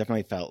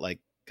definitely felt like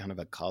kind of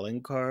a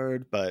calling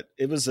card, but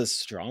it was a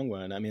strong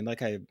one. I mean,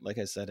 like I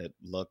said, it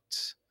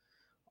looked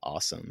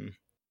awesome.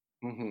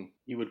 Mm-hmm.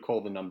 You would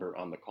call the number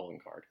on the calling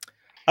card.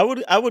 I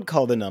would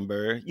call the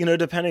number,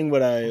 depending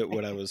what I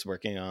was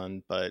working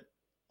on, but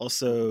Mm-hmm.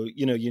 also,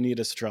 you need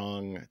I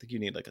think you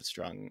need like a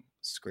strong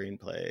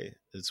screenplay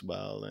as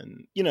well.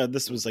 And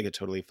this was like Mm-hmm. a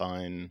totally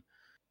fine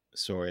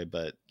story,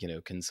 but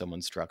can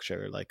someone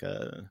structure like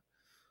a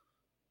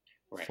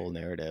Right. full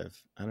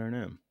narrative? I don't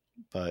know.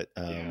 But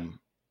Yeah.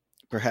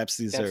 perhaps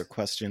these are That's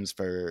questions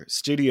for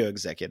studio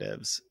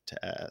executives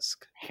to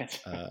ask, that's,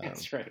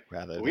 that's right.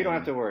 rather We don't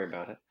have than to worry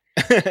about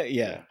it.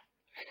 yeah.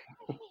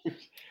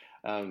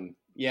 Yeah.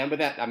 Yeah, but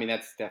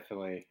that's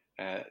definitely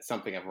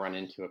something I've run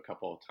into a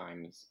couple of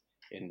times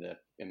in the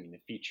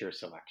feature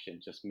selection,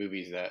 just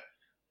movies that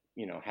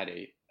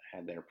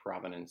had their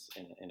provenance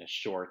in a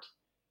short,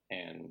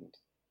 and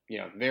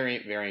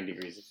varying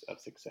degrees of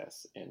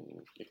success in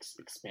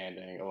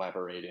expanding,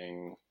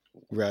 elaborating,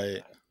 all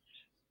Right. that.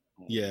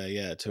 Yeah,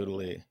 yeah, So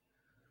totally.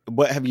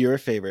 What have your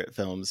favorite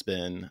films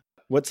been?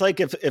 What's like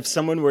if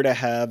someone were to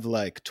have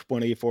like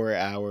 24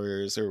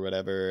 hours or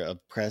whatever of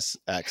press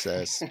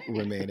access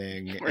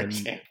remaining For and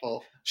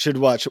example. should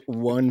watch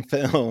one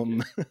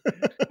film?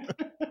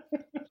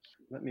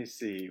 Let me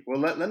see. Well,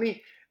 let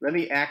me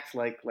act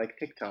like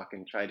TikTok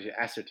and try to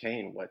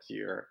ascertain what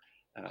your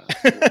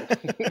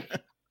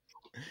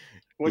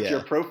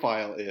Yeah.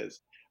 profile is,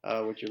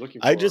 what you're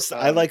looking I for. just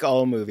I like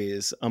all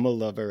movies. I'm a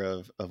lover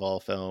of all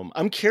film.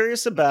 I'm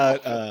curious Of all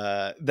about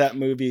film. that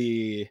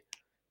movie.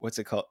 What's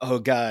it called? Oh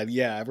God,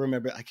 yeah, I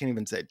remember. I can't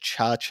even say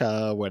Cha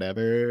Cha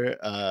whatever.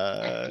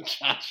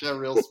 Gotcha,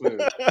 real smooth.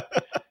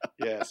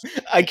 Yes.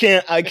 I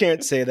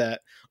can't say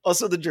that.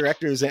 Also, the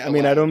director's. It's I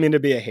mean, I allowed. don't mean to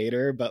be a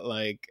hater, but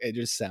like, it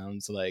just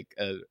sounds like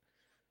a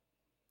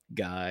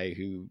guy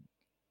who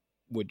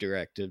would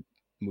direct a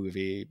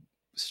movie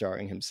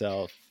starring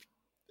himself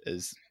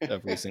as a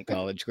recent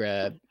college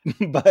grad.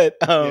 but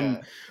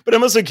Yeah. but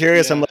I'm also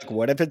curious. I'm Yeah. like,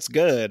 what if it's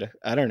good?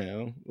 I don't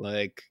know.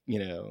 Like,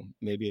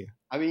 maybe.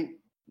 I mean,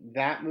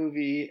 that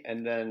movie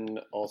and then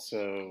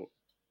also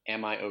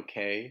Am I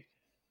Okay?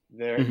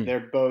 Mhm.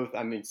 They're both,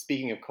 I mean,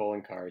 speaking of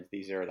calling cards,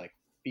 these are like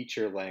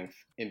feature length,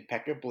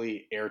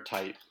 impeccably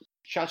airtight.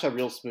 Cha Cha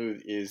Real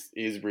Smooth is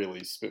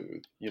really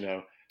smooth, you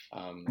know.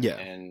 Yeah.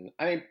 And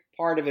I mean,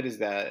 part of it is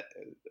that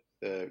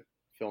the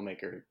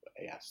filmmaker,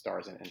 yeah,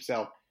 stars in it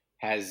himself,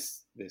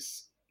 has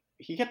this.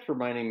 He kept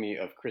reminding me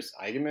of Chris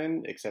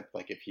Eigenman, except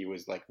like if he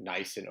was like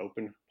nice and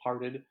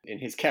open-hearted in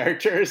his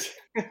characters,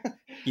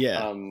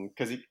 Yeah.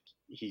 because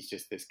he's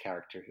just this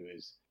character who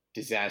is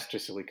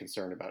disastrously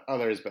concerned about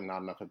others, but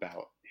not enough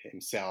about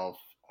himself.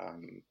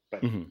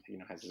 But Hmm.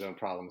 has his own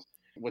problems.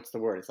 What's the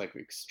word? It's like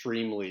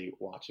extremely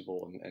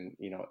watchable, and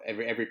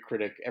every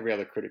critic, every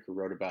other critic who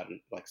wrote about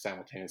it, like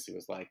simultaneously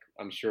was like,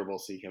 I'm sure we'll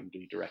see him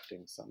be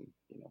directing some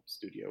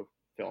studio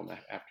film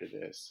after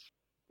this.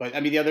 But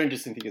I mean, the other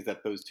interesting thing is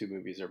that those two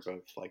movies are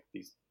both like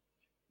these.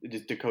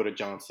 Dakota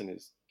Johnson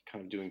is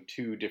kind of doing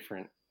two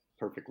different,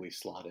 perfectly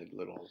slotted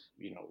little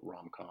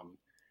rom com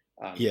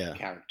Yeah.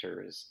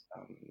 characters.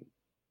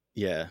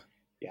 Yeah.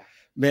 Yeah,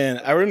 Man,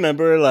 I but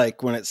remember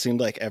like when it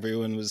seemed like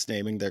everyone was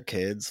naming their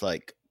kids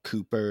like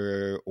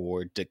Cooper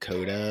or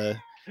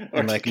Dakota. or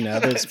And like now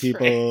those that's right.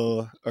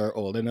 people are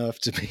old enough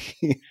to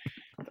be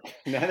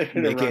Now they're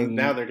gonna run.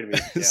 Now making they're gonna be,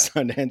 yeah.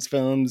 Sundance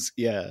films.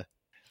 Yeah.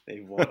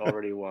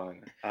 Already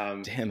won.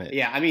 Damn it.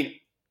 Yeah, I mean,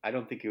 I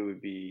don't think it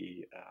would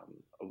be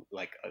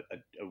like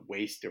a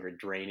waste or a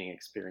draining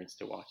experience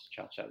to watch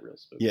Cha Cha Real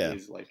Smooth. Yeah. It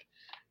is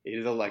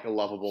like a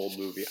lovable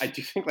movie. I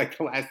do think like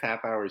the last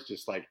half hour is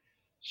just like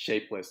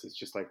shapeless. It's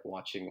just like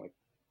watching like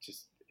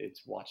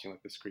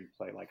the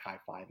screenplay like high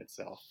five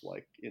itself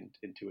like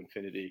into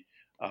infinity.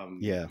 Um,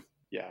 Yeah.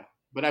 yeah,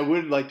 but I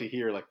would like to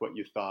hear like what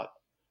you thought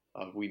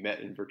of We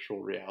Met in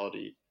Virtual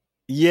Reality.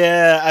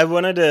 Yeah, I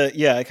wanted to.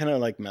 Yeah, I kind of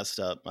like messed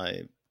up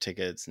my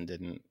tickets and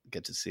didn't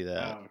get to see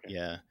that. Oh, okay.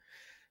 Yeah,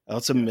 I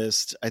also Yeah.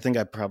 missed. I think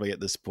I probably at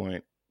this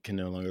point can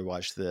no longer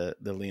watch the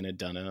Lena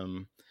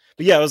Dunham.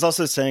 But yeah, I was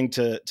also saying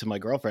to my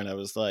girlfriend, I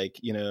was like,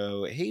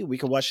 hey, we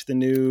could watch the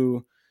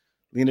new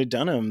Lena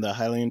Dunham, the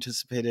highly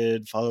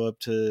anticipated follow up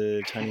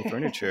to Tiny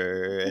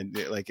Furniture,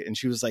 and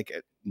she was like,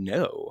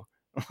 no,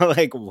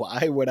 like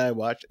why would I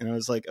watch? And I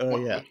was like, oh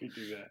Why yeah, would we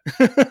do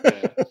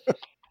that? Yeah.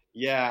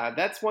 Yeah,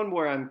 that's one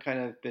where I'm kind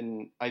of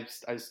been. I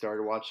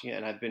started watching it,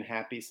 and I've been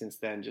happy since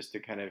then, just to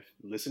kind of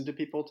listen to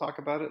people talk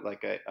about it.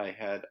 Like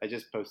I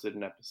just posted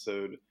an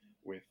episode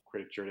with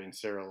critic Jordan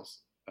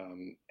Searles,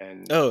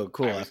 and oh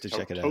cool, I I'll was have to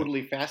check it out.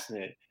 totally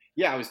fascinated.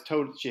 Yeah, I was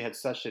told she had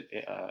such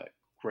a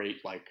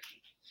great like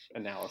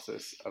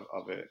analysis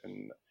of it,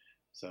 and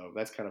so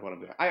that's kind of what I'm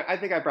doing. I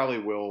think I probably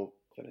will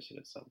finish it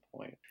at some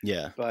point,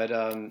 Yeah, but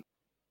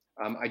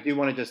I do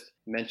want to just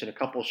mention a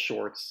couple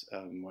shorts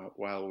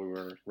while we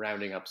were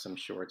rounding up some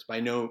shorts. By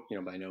no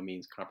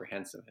means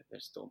comprehensive.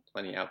 There's still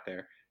plenty out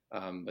there.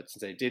 But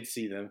since I did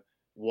see them,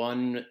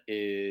 one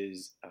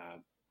is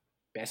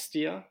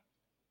Bestia,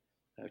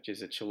 which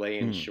is a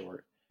Chilean mm.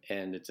 short,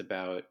 and it's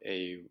about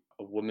a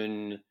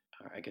woman,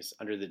 I guess,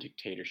 under the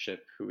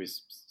dictatorship who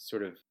is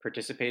sort of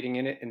participating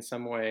in it in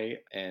some way,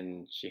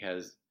 and she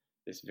has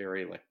this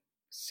very like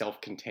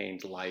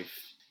self-contained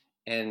life,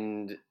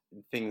 and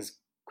things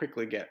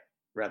quickly get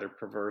rather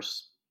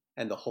perverse,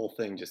 and the whole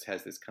thing just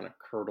has this kind of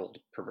curdled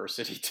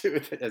perversity to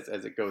it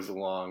as it goes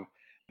along.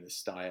 The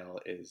style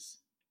is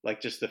like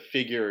just the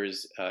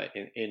figures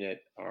in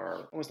it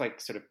are almost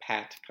like sort of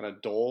pat, kind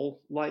of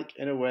doll like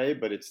in a way,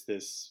 but it's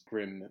this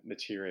grim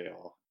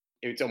material.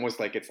 It's almost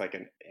like it's like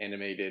an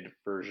animated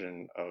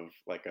version of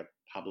like a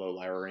Pablo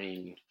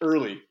Larraín,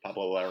 early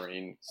Pablo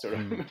Larraín sort of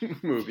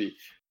Mm. movie.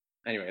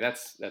 Anyway,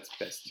 that's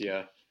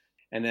Bestia.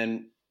 And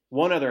then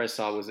one other I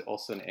saw was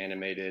also an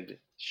animated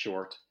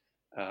short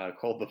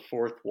called The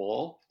Fourth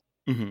Wall,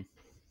 Hmm.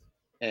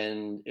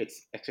 and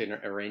it's actually an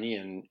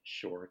Iranian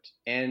short,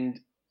 and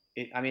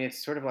I mean,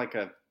 it's sort of like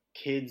a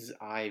kid's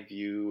eye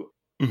view,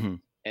 Hmm.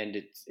 and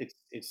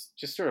it's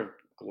just sort of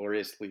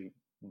gloriously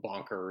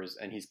bonkers,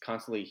 and he's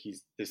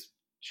this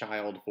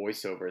child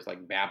voiceover is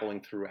like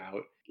babbling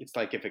throughout. It's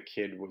like if a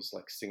kid was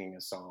like singing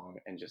a song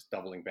and just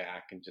doubling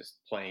back and just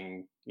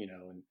playing,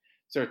 and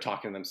sort of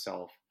talking to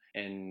themselves,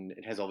 and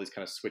it has all these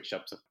kind of switch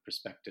ups of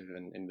perspective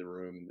in the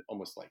room,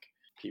 almost like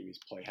Pee Wee's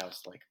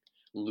Playhouse, like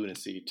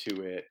lunacy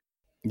to it.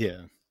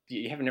 Yeah.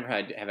 You haven't never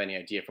had have any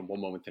idea from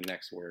one moment to the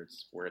next where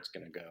it's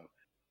going to go.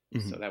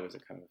 So Mhm. that was a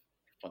kind of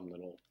fun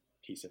little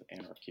piece of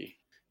anarchy.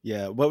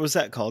 Yeah. What was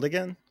that called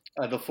again?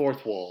 The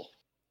fourth wall.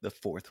 The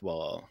Fourth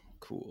Wall.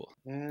 Cool.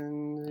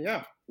 And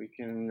yeah, we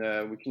can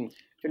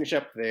finish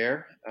up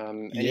there.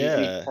 Any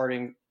Yeah.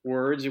 parting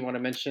words you want to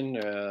mention?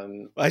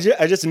 I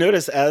just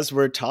noticed as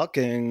we're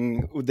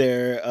talking,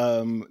 they're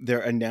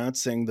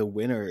announcing the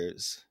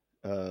winners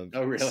of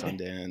Oh, really?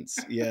 Sundance.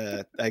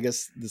 Yeah, I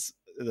guess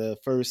the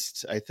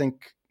first, I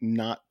think,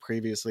 not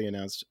previously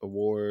announced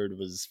award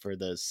was for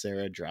the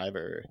Sarah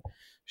Driver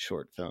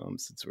short film.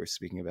 Since we're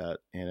speaking about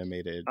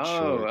animated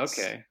Oh, shorts,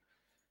 okay.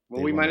 Well,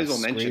 they we won might a as well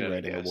mention it, I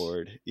screenwriting guess.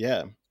 award.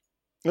 Yeah,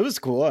 it was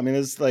cool. I mean,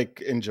 it's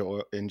like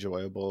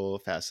enjoyable,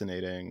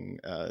 fascinating.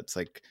 It's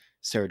like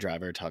Sarah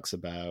Driver talks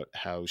about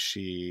how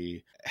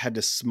she had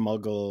to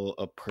smuggle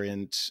a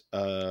print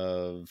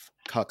of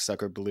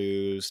Cocksucker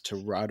Blues to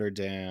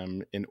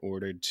Rotterdam in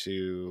order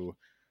to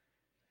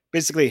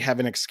basically have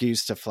an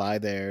excuse to fly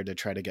there to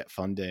try to get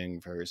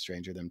funding for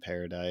Stranger Than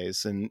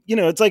Paradise. And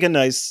it's like a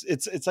nice,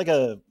 it's like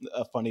a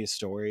funny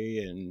story,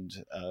 and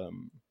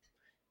Hmm.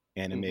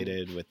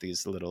 animated with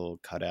these little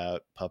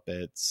cutout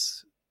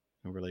puppets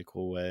in a really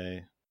cool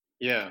way.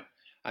 Yeah,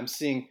 I'm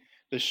seeing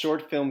the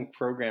short film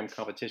program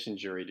competition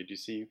jury. Did you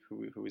see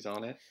who was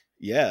on it?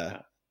 Yeah,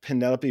 Uh,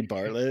 Penelope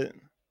Bartlett.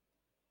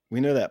 We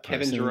know that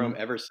Kevin Jerome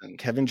person. Everson.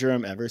 Kevin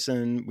Jerome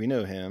Everson. We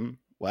know him.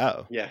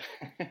 Wow. Yeah,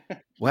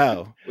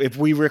 Wow. If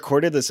we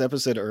recorded this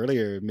episode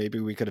earlier, maybe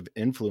we could have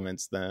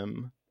influenced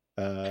them.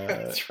 Uh,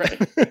 that's right.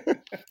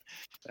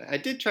 I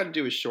did try to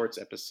do a shorts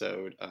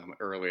episode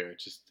earlier. It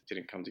just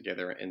didn't come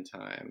together in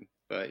time.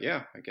 But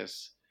yeah, I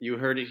guess you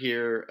heard it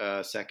here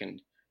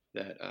second.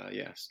 That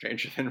yeah,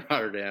 Stranger Than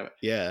Rotterdam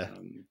yeah. um,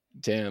 won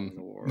Damn. an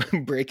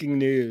award. Breaking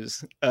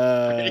news.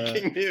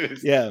 Breaking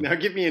news. Yeah. Now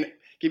give me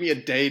a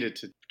day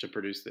to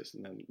produce this,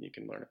 and then you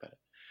can learn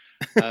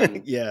about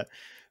it. Yeah.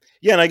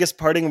 Yeah, and I guess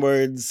parting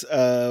words. We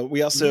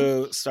Mhm.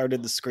 also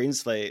started the Screen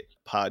Slate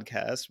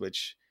podcast,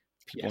 which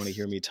people want to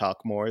hear Yes, me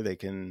talk more. They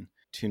can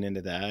tune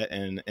into that,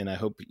 and I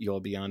hope you'll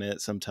be on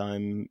it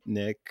sometime,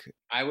 Nick.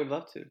 I would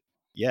love to.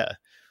 Yeah,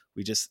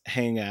 we just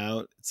hang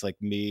out. It's like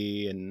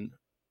me and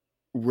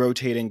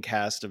rotating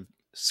cast of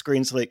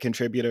Screen Slate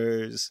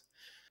contributors,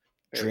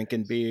 Very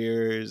drinking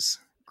beers,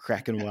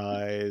 cracking nice.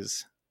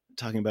 wise,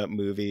 talking about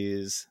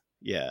movies.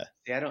 Yeah,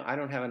 See, I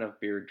don't have enough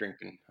beer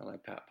drinking on my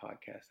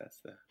podcast. That's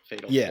the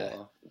fatal yeah,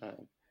 flaw.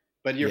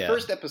 But your yeah.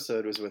 first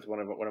episode was with one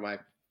of my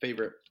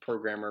favorite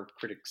programmer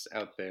critics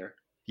out there.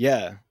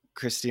 Yeah,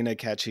 Christina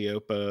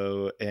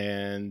Cacioppo,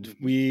 and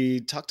Hmm. we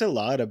talked a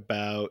lot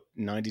about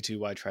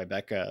 92Y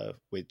Tribeca,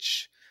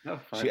 which Oh,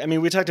 she, fun. I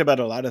mean, we talked about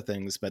a lot of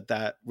things, but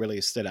that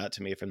really stood out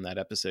to me from that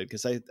episode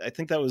because I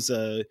think that was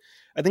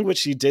I think what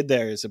she did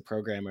there as a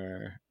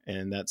programmer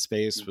in that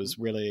space Hmm. was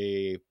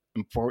really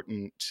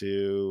important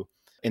to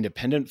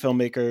independent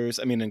filmmakers.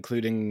 I mean,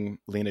 including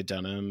Lena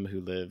Dunham, who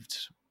lived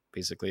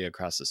basically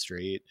across the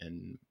street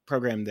and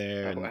programmed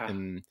there, Oh, wow.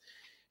 and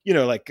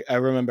like I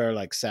remember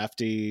like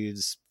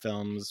Safdie's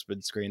films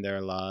would screen there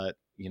a lot,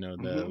 the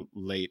Hmm.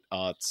 late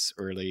aughts,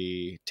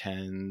 early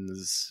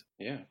tens.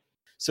 Yeah.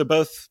 So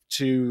both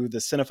to the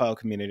cinephile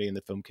community and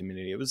the film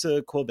community, it was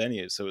a cool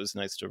venue. So it was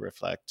nice to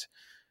reflect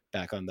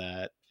back on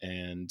that.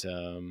 And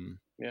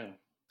Yeah.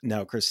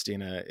 now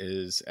Christina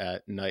is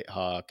at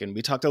Nighthawk. And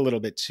we talked a little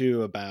bit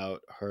too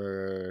about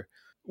her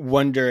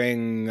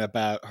wondering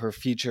about her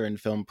future in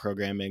film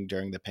programming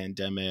during the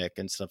pandemic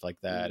and stuff like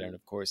that. And Mm.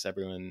 of course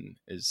everyone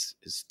is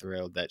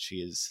thrilled that she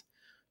is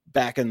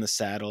back in the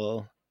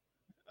saddle.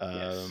 Yes.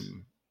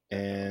 um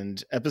Definitely.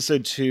 and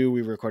episode 2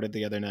 we recorded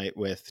the other night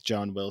with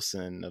John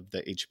Wilson of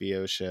the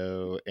HBO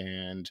show,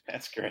 and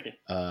That's great.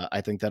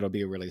 I think that'll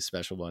be a really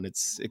special one.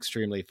 It's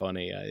extremely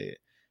funny. I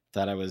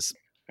thought I was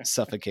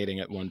suffocating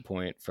at one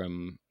point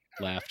from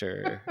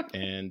laughter,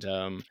 and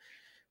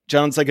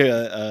John's like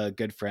a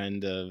good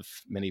friend of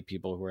many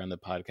people who are on the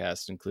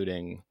podcast,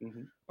 including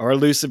Hmm. our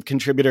elusive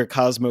contributor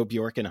Cosmo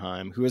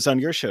Bjorkenheim, who was on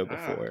your show Ah,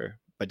 before,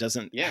 but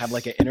doesn't have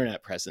like yes. an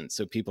internet presence,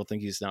 so people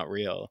think he's not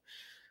real.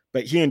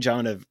 But he and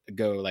John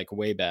go like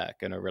way back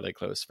and are really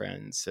close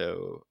friends.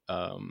 So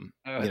Oh,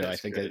 I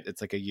that's think great.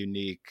 it's like a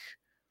unique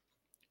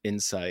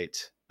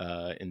insight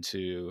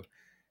into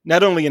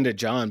not only into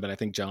John, but I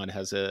think John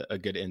has a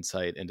good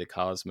insight into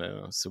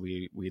Cosmo. So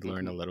we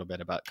learn a Hmm. little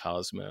bit about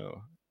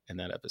Cosmo in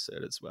that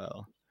episode as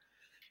well.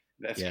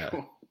 That's Yeah.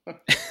 cool.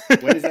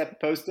 When is that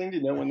posting? Do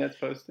you know when that's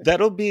posting?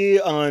 That'll be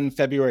on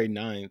February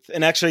 9th.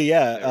 And actually,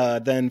 yeah, There we go.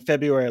 then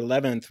February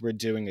 11th, we're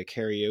doing a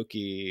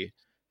karaoke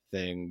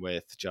thing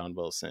with John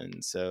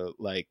Wilson. So,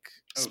 like,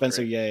 Oh,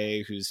 Spencer great.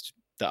 Ye, who's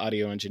the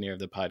audio engineer of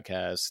the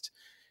podcast,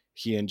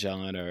 he and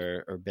John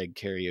are big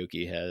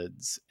karaoke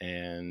heads.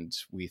 And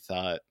we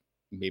thought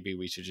maybe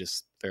we should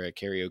just throw a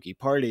karaoke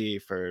party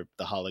for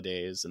the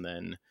holidays and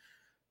then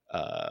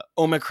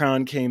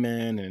Omicron came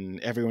in and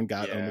everyone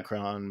got Yeah.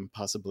 Omicron,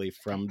 possibly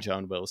from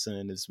John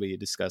Wilson, as we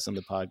discuss on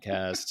the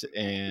podcast.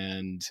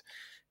 And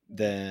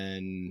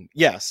then,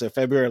 yeah, so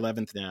February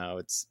 11th now,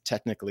 it's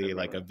technically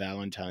like a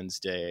Valentine's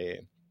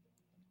Day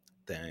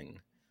thing.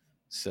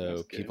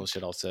 So people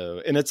should also,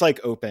 and it's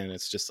like open,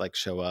 it's just like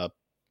show up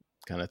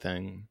kind of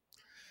thing.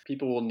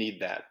 People will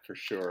need that for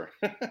sure.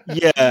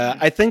 Yeah,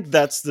 I think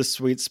that's the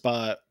sweet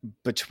spot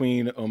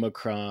between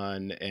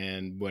Omicron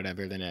and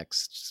whatever the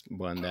next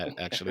one that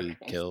actually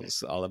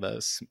kills all of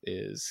us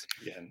is.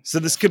 Again, so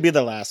this could be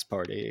the last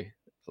party,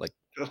 like,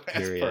 the last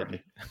period.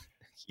 party.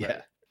 Yeah.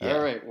 Right. Yeah.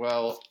 All right.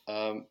 Well,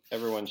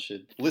 everyone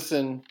should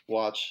listen,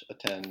 watch,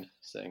 attend,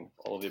 sing,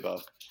 all of the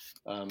above.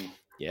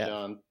 Yeah.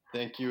 John,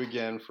 thank you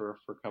again for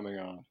coming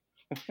on.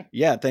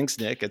 Yeah, thanks,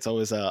 Nick. It's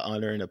always an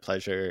honor and a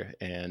pleasure.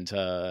 And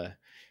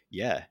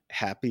yeah,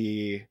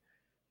 happy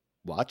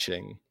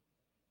watching.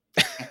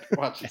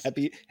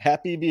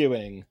 happy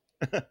viewing.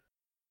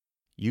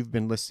 You've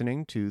been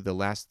listening to The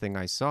Last Thing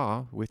I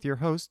Saw with your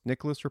host,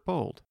 Nicholas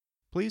Rapold.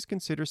 Please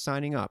consider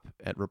signing up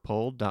at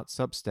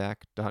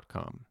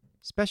rapold.substack.com.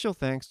 Special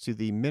thanks to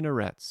the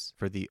Minarets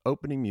for the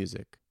opening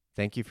music.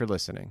 Thank you for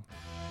listening.